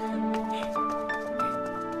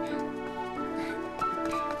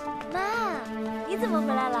妈，你怎么回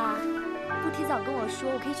来了？我说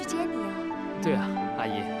我可以去接你啊。对啊，阿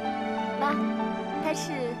姨。妈，他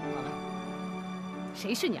是。好了，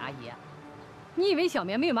谁是你阿姨啊？你以为小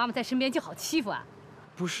棉没有妈妈在身边就好欺负啊？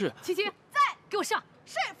不是。七七，在，给我上！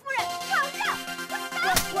是夫人，躺下！我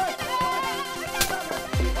打死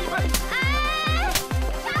你！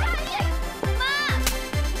沙阿姨，妈，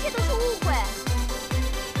一切都是误会。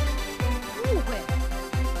误会？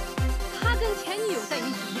他跟前女友在一起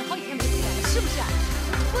已经好几天没回来了，是不是？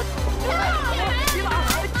别打！妈，干嘛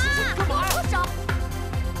呀？住手！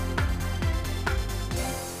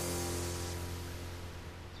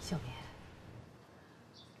小棉，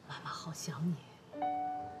妈妈好想你，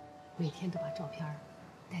每天都把照片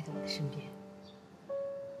带在我的身边。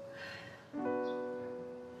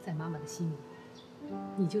在妈妈的心里，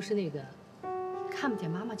你就是那个看不见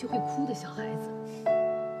妈妈就会哭的小孩子。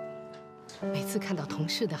每次看到同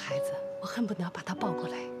事的孩子，我恨不得把他抱过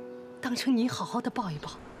来，当成你好好的抱一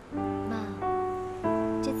抱。妈，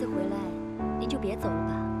这次回来您就别走了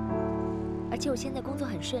吧。而且我现在工作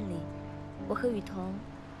很顺利，我和雨桐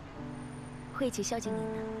会一起孝敬您的。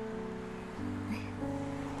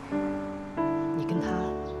你跟他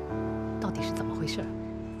到底是怎么回事？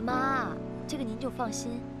妈，这个您就放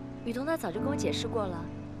心，雨桐他早就跟我解释过了，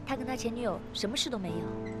他跟他前女友什么事都没有。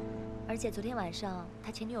而且昨天晚上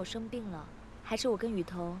他前女友生病了，还是我跟雨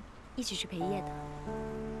桐一起去陪夜的。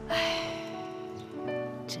唉，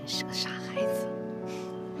真是个傻孩子。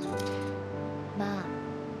妈，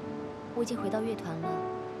我已经回到乐团了，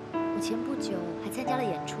我前不久还参加了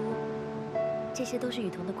演出，这些都是雨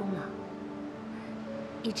桐的功劳。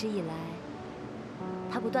一直以来，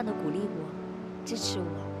他不断地鼓励我，支持我，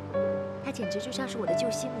他简直就像是我的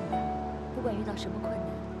救星一样。不管遇到什么困难，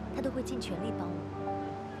他都会尽全力帮我。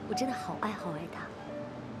我真的好爱好爱他，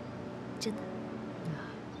真的。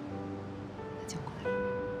叫过来。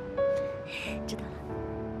知道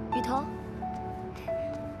了，雨桐，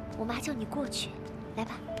我妈叫你过去，来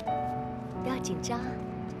吧，不要紧张啊。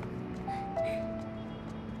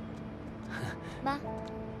妈，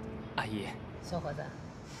阿姨，小伙子，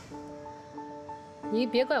你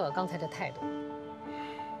别怪我刚才的态度。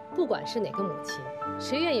不管是哪个母亲，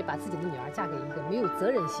谁愿意把自己的女儿嫁给一个没有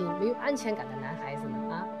责任心、没有安全感的男孩子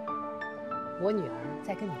呢？啊！我女儿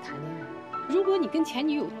在跟你谈恋爱，如果你跟前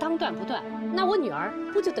女友当断不断，那我女儿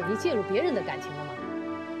不就等于介入别人的感情了吗？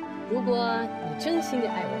如果你真心的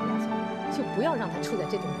爱我家小棉，就不要让她处在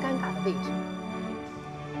这种尴尬的位置。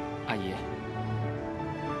阿姨，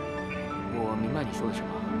我明白你说的什么。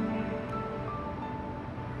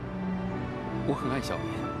我很爱小棉，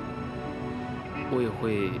我也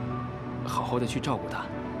会好好的去照顾她，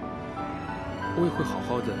我也会好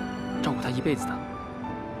好的照顾她一辈子的。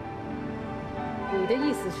你的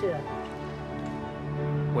意思是？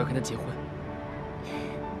我要跟她结婚。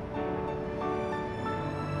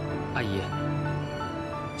阿姨，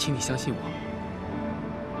请你相信我，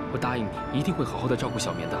我答应你，一定会好好的照顾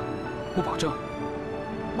小棉的，我保证。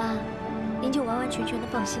妈，您就完完全全的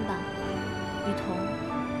放心吧，雨桐，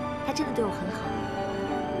她真的对我很好。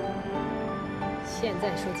现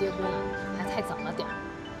在说结婚还太早了点儿，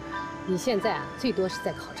你现在最多是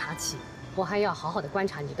在考察期，我还要好好的观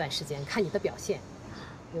察你一段时间，看你的表现，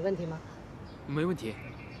有问题吗？没问题。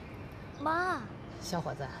妈，小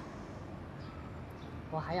伙子，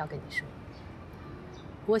我还要跟你说，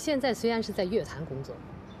我现在虽然是在乐坛工作，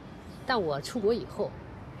但我出国以后，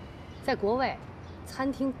在国外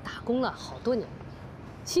餐厅打工了好多年，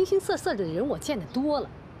形形色色的人我见得多了，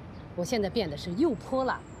我现在变得是又泼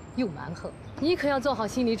辣又蛮横，你可要做好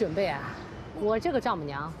心理准备啊！我这个丈母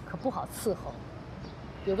娘可不好伺候，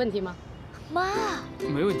有问题吗？妈，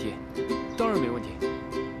没问题，当然没问题。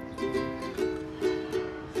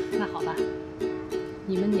那好吧，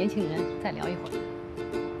你们年轻人再聊一会儿。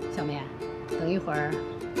小棉，等一会儿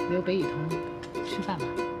留给雨桐吃饭吧。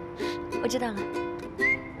我知道了。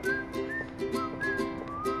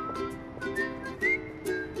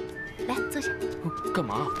来，坐下。干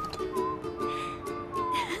嘛？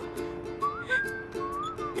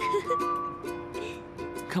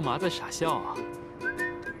干嘛在傻笑啊？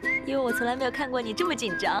因为我从来没有看过你这么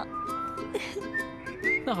紧张。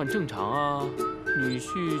那很正常啊，女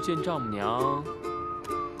婿见丈母娘，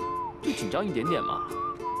就紧张一点点嘛。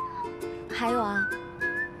还有啊，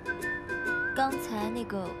刚才那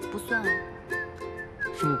个不算哦。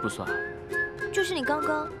什么不算？就是你刚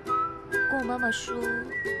刚跟我妈妈说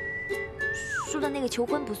的那个求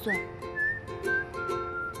婚不算。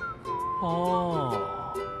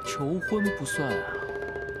哦，求婚不算啊。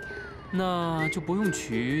那就不用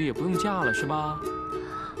娶，也不用嫁了，是吧？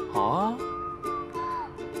好啊。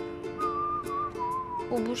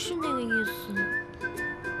我不是那个意思。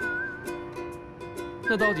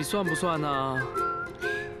那到底算不算呢？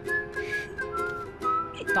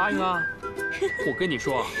答应啊！我跟你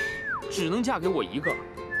说，只能嫁给我一个，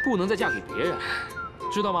不能再嫁给别人，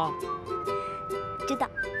知道吗？知道。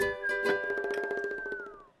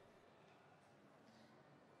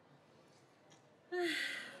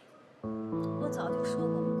我早就说过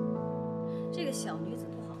了，这个小女子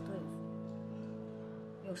不好对付。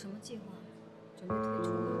有什么计划？准备退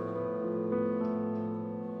出吗？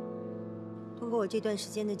通过我这段时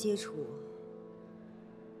间的接触，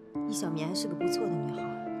易小棉还是个不错的女孩。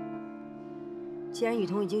既然雨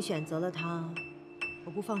桐已经选择了她，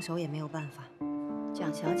我不放手也没有办法。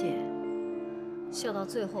蒋小姐，笑到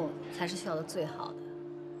最后才是笑得最好的。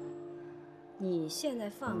你现在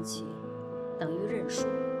放弃，等于认输，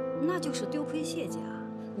那就是丢盔卸甲。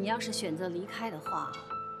你要是选择离开的话，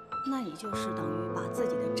那你就是等于把自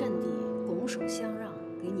己的阵地拱手相让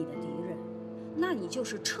给你的敌人，那你就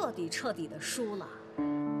是彻底的输了。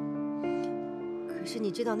可是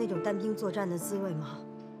你知道那种单兵作战的滋味吗？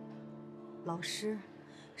老师、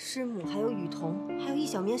师母，还有雨桐，还有易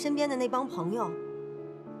小棉身边的那帮朋友，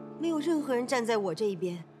没有任何人站在我这一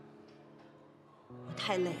边，我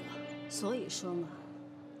太累了。所以说嘛，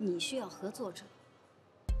你需要合作者。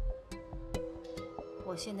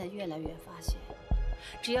我现在越来越发现，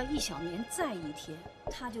只要易小棉在一天，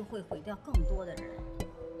他就会毁掉更多的人。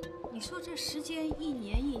你说这时间一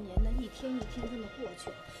年的，一天这么过去，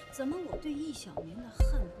怎么我对易小棉的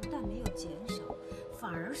恨不但没有减少，反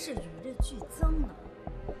而是与日俱增呢？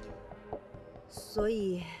所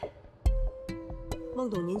以，孟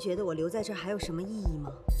董，您觉得我留在这儿还有什么意义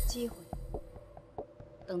吗？机会，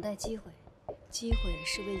等待机会，机会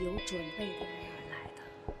是为有准备的人而来的。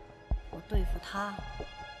我对付他，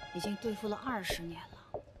已经对付了20年了，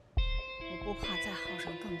我不怕再耗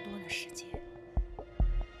上更多的时间。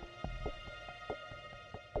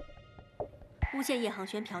诬陷叶航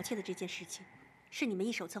轩剽窃的这件事情，是你们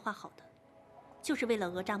一手策划好的，就是为了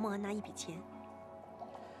讹诈孟安娜一笔钱。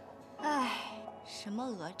唉，什么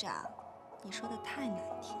讹诈？你说的太难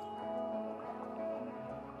听。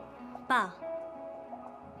爸，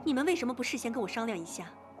你们为什么不事先跟我商量一下？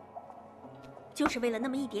就是为了那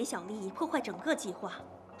么一点小利益，破坏整个计划，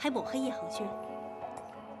还抹黑叶航轩，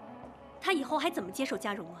他以后还怎么接受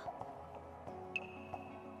嘉荣啊？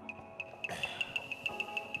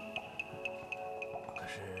可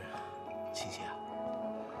是，琪琪啊，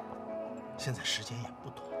现在时间也不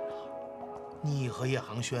短了，你和叶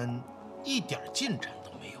航轩一点进展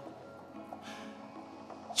都没有。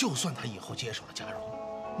就算他以后接手了嘉荣，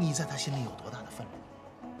你在他心里有多大的分量？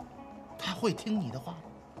他会听你的话吗？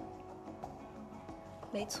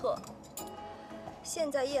没错，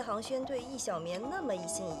现在叶航轩对易小棉那么一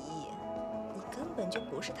心一意，你根本就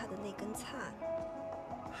不是他的那根菜。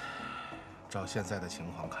照现在的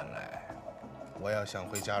情况看来，我要想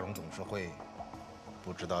回嘉荣董事会，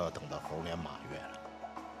不知道要等到猴年马月了。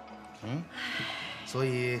所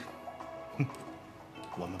以，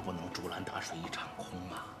我们不能竹篮打水一场空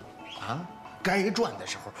啊！该赚的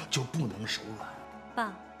时候就不能手软。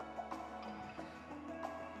爸，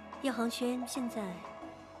叶航轩现在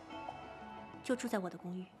就住在我的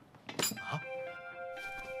公寓。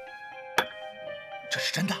这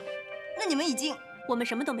是真的？那你们已经……我们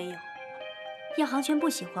什么都没有。叶航轩不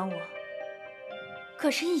喜欢我，可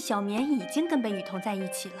是易小棉已经跟本雨桐在一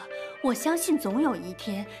起了。我相信总有一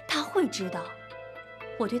天他会知道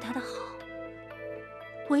我对他的好，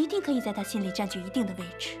我一定可以在他心里占据一定的位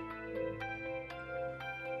置。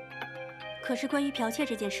可是关于剽窃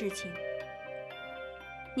这件事情，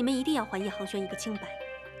你们一定要还叶航轩一个清白，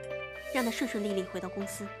让他顺顺利利回到公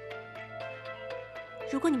司。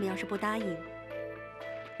如果你们要是不答应，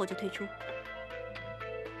我就退出。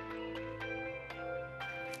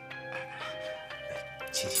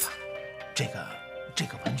琪琪啊，这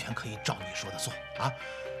个完全可以照你说的做啊。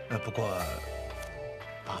不过，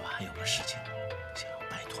爸爸还有个事情想要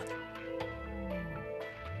拜托你。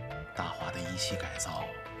大华的一期改造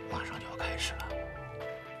马上就要开始了，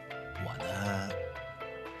我呢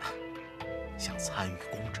想参与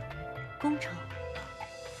工程。工程？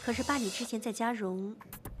可是爸，你之前在嘉荣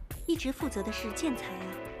一直负责的是建材啊，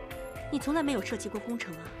你从来没有涉及过工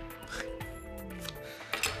程啊。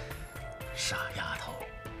傻丫头，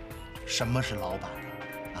什么是老板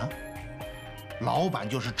啊？老板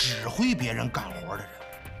就是指挥别人干活的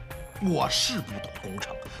人。我是不懂工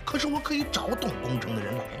程，可是我可以找懂工程的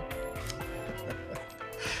人来。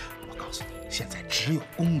我告诉你，现在只有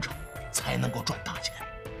工程才能够赚大钱。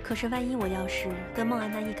可是万一我要是跟孟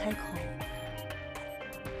安娜一开口，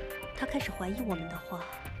她开始怀疑我们的话，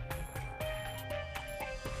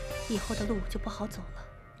以后的路就不好走了。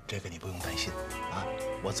这个你不用担心啊，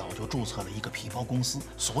我早就注册了一个皮包公司，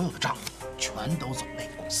所有的账全都走那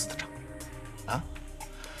个公司的账。啊，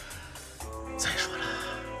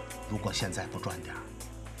如果现在不赚点，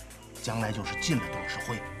将来就是进了董事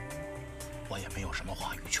会，我也没有什么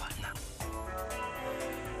话语权呢。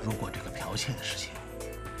如果这个剽窃的事情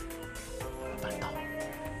办到了，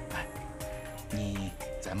哎，你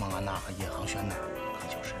在孟安娜和叶航轩那儿可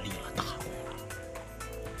就是立了大功了。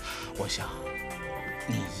我想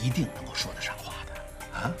你一定能够说得上话的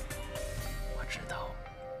啊！我知道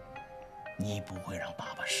你不会让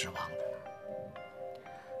爸爸失望的。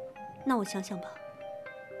那我想想吧。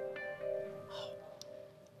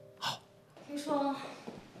好。听说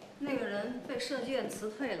那个人被设计院辞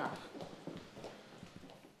退了。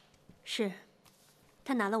是，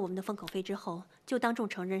他拿了我们的封口费之后，就当众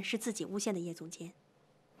承认是自己诬陷的叶总监。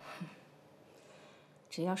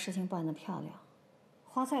只要事情办得漂亮，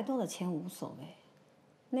花再多的钱无所谓。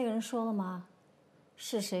那个人说了吗？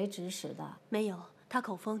是谁指使的？没有，他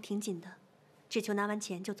口风挺紧的，只求拿完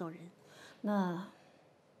钱就走人。那，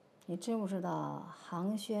你知不知道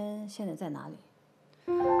航轩现在在哪里？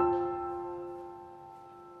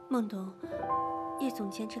孟董，叶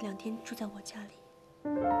总监这2天住在我家里。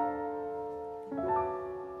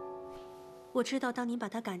我知道，当您把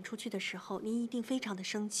他赶出去的时候，您一定非常的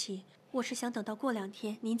生气。我是想等到过2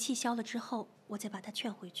天您气消了之后，我再把他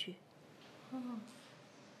劝回去。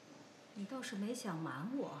你倒是没想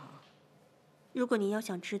瞒我啊。如果您要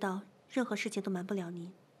想知道，任何事情都瞒不了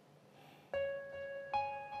您。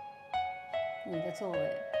你的座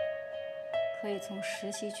位可以从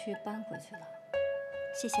实习区搬回去了。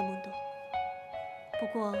谢谢孟董。不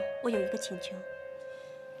过我有一个请求。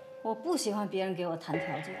我不喜欢别人给我谈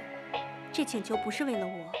条件。这请求不是为了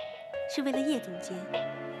我，是为了叶总监。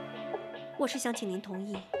我是想请您同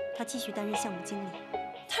意他继续担任项目经理。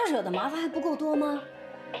他惹的麻烦还不够多吗？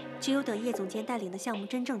只有等叶总监带领的项目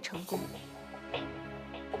真正成功，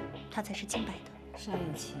他才是清白的。沙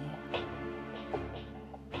燕琪，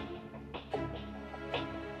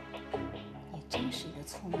你真是一个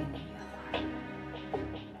聪明的女孩。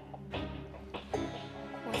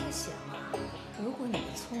我在想啊，如果你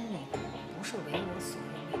的聪明不是为我所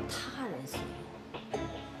用，为他人所用，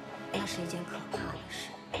那是一件可怕的事。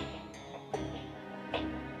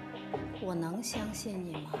我能相信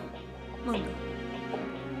你吗？孟董，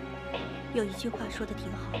有一句话说的挺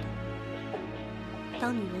好的，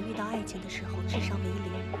当女人遇到爱情的时候，智商为0。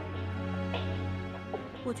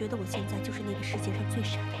我觉得我现在就是那个世界上最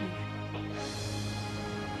傻的女人。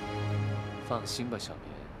放心吧，小棉，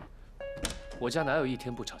我家哪有一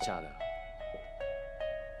天不吵架的，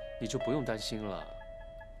你就不用担心了。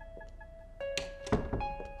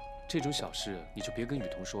这种小事你就别跟雨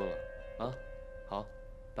桐说了啊。好，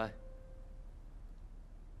拜。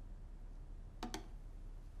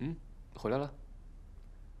回来了。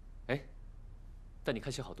哎，带你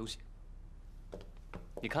看些好东西。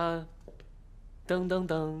你看，噔噔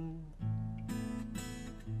噔，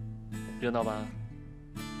热闹吧？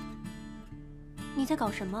你在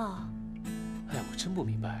搞什么啊？哎呀，我真不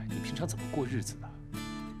明白你平常怎么过日子的，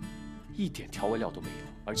一点调味料都没有，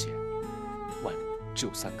而且碗只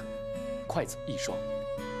有3个，筷子1双。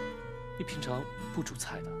你平常不煮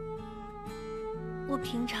菜的？我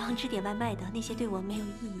平常只点外卖的，那些对我没有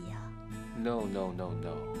意义啊。No no no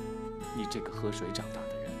no， 你这个喝水长大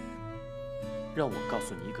的人，让我告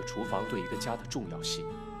诉你一个厨房对一个家的重要性。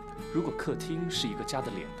如果客厅是一个家的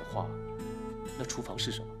脸的话，那厨房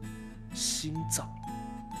是什么？心脏。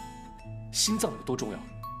心脏有多重要，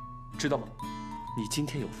知道吗？你今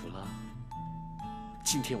天有福了，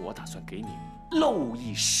今天我打算给你露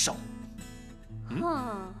一手。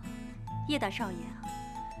哼，叶大少爷啊，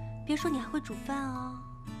别说你还会煮饭啊。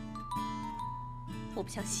我不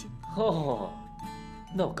相信。哦，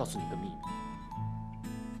那我告诉你个秘密，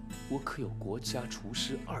我可有国家厨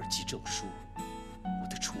师2级证书，我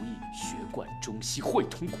的厨艺学贯中西，会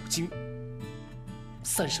通古今。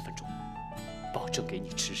30分钟，保证给你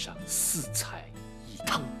吃上4菜1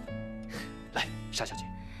汤。来，沙小姐，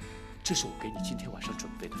这是我给你今天晚上准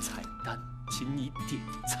备的菜单，请你点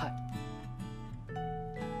菜。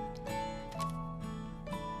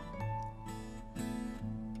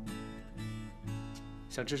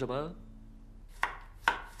想吃什么？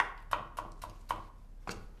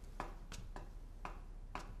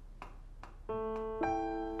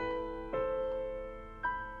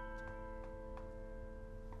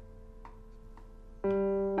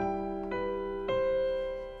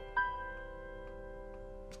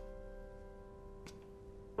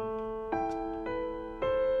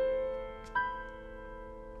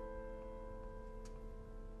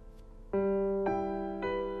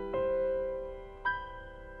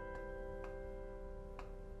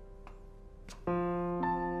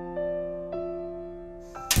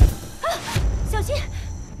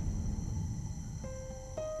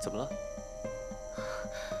怎么了？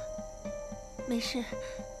没事，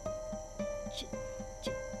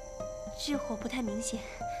这火不太明显。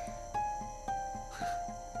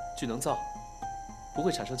聚能灶，不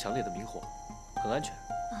会产生强烈的明火，很安全。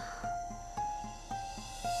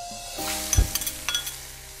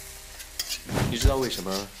你知道为什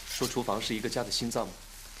么说厨房是一个家的心脏吗？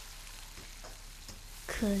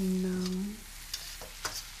可能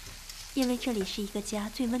因为这里是一个家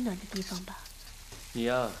最温暖的地方吧。你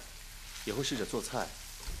呀，以后试着做菜。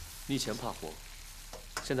你以前怕火，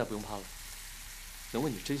现在不用怕了。能为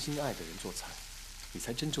你真心爱的人做菜，你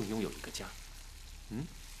才真正拥有一个家。嗯？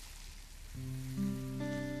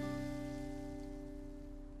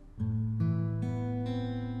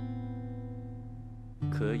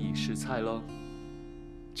可以试菜喽。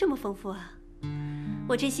这么丰富啊！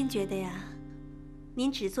我真心觉得呀，您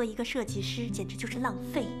只做一个设计师，简直就是浪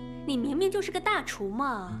费。你明明就是个大厨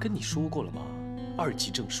嘛！跟你说过了吗？2级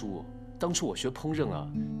证书。当初我学烹饪啊，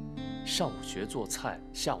上午学做菜，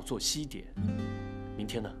下午做西点。明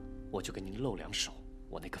天呢，我就给您露2手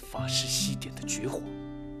我那个法式西点的绝活。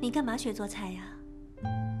你干嘛学做菜呀？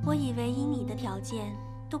我以为以你的条件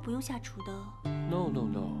都不用下厨的。No，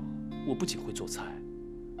 我不仅会做菜，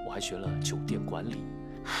我还学了酒店管理，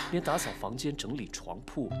连打扫房间、整理床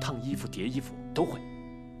铺、烫衣服、叠衣服都会。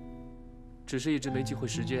只是一直没机会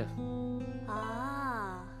实践。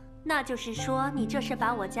啊，那就是说你这是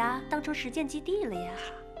把我家当成实践基地了呀？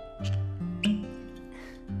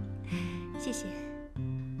谢谢。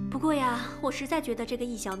不过呀，我实在觉得这个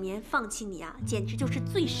易小棉放弃你啊，简直就是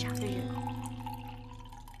最傻的人。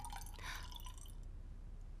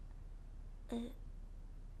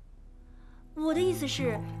我的意思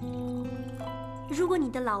是，如果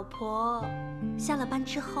你的老婆下了班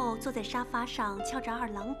之后坐在沙发上翘着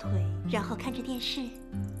2郎腿，然后看着电视，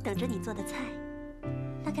等着你做的菜，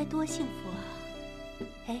那该多幸福啊！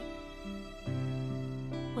哎，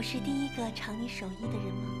我是第一个尝你手艺的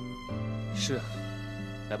人吗？是，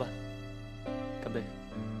来吧，干杯！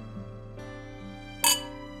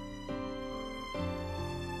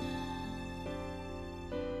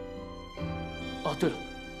哦，对了，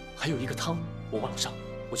还有一个汤，我忘了上，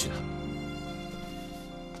我去拿。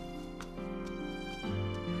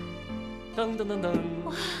噔噔噔噔！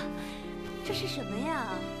哇，这是什么呀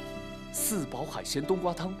？4宝海鲜冬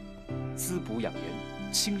瓜汤，滋补养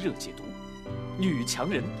颜，清热解毒，女强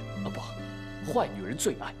人啊不，坏女人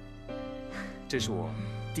最爱。这是我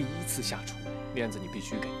第1次下厨，面子你必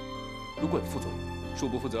须给。如果有副作用，恕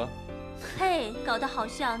不负责。嘿，搞得好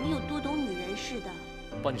像你有多懂女人似的。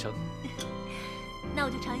帮你盛。那我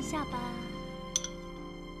就尝一下吧。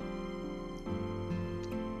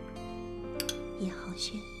叶航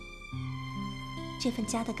轩，这份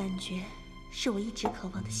家的感觉是我一直渴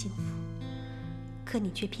望的幸福，可你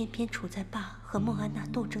却偏偏处在爸和孟安娜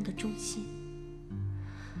斗争的中心。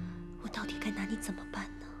我到底该拿你怎么办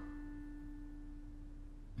呢？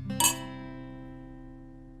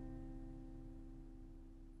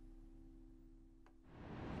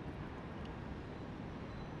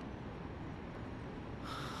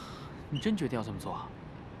你真决定要这么做啊？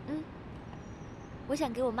嗯，我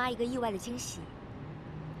想给我妈一个意外的惊喜。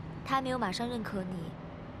她还没有马上认可你，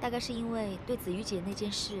大概是因为对子瑜姐那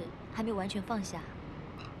件事还没有完全放下。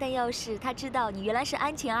但要是她知道你原来是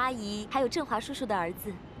安晴阿姨还有振华叔叔的儿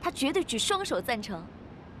子，她绝对举双手赞成。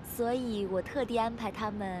所以我特地安排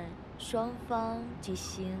他们双方举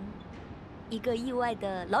行一个意外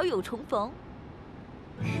的老友重逢。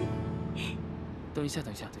等一下。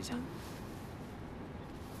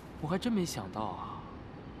我还真没想到啊，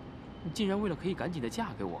你竟然为了可以赶紧的嫁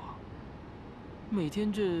给我，每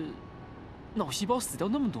天这脑细胞死掉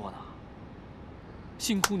那么多呢，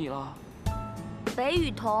辛苦你了。北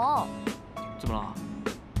雨桐，怎么了？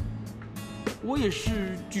我也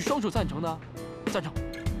是举双手赞成的，赞成。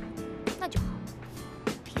那就好。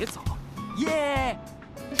别走，耶！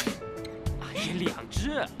哎呀，2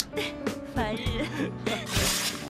只，烦人。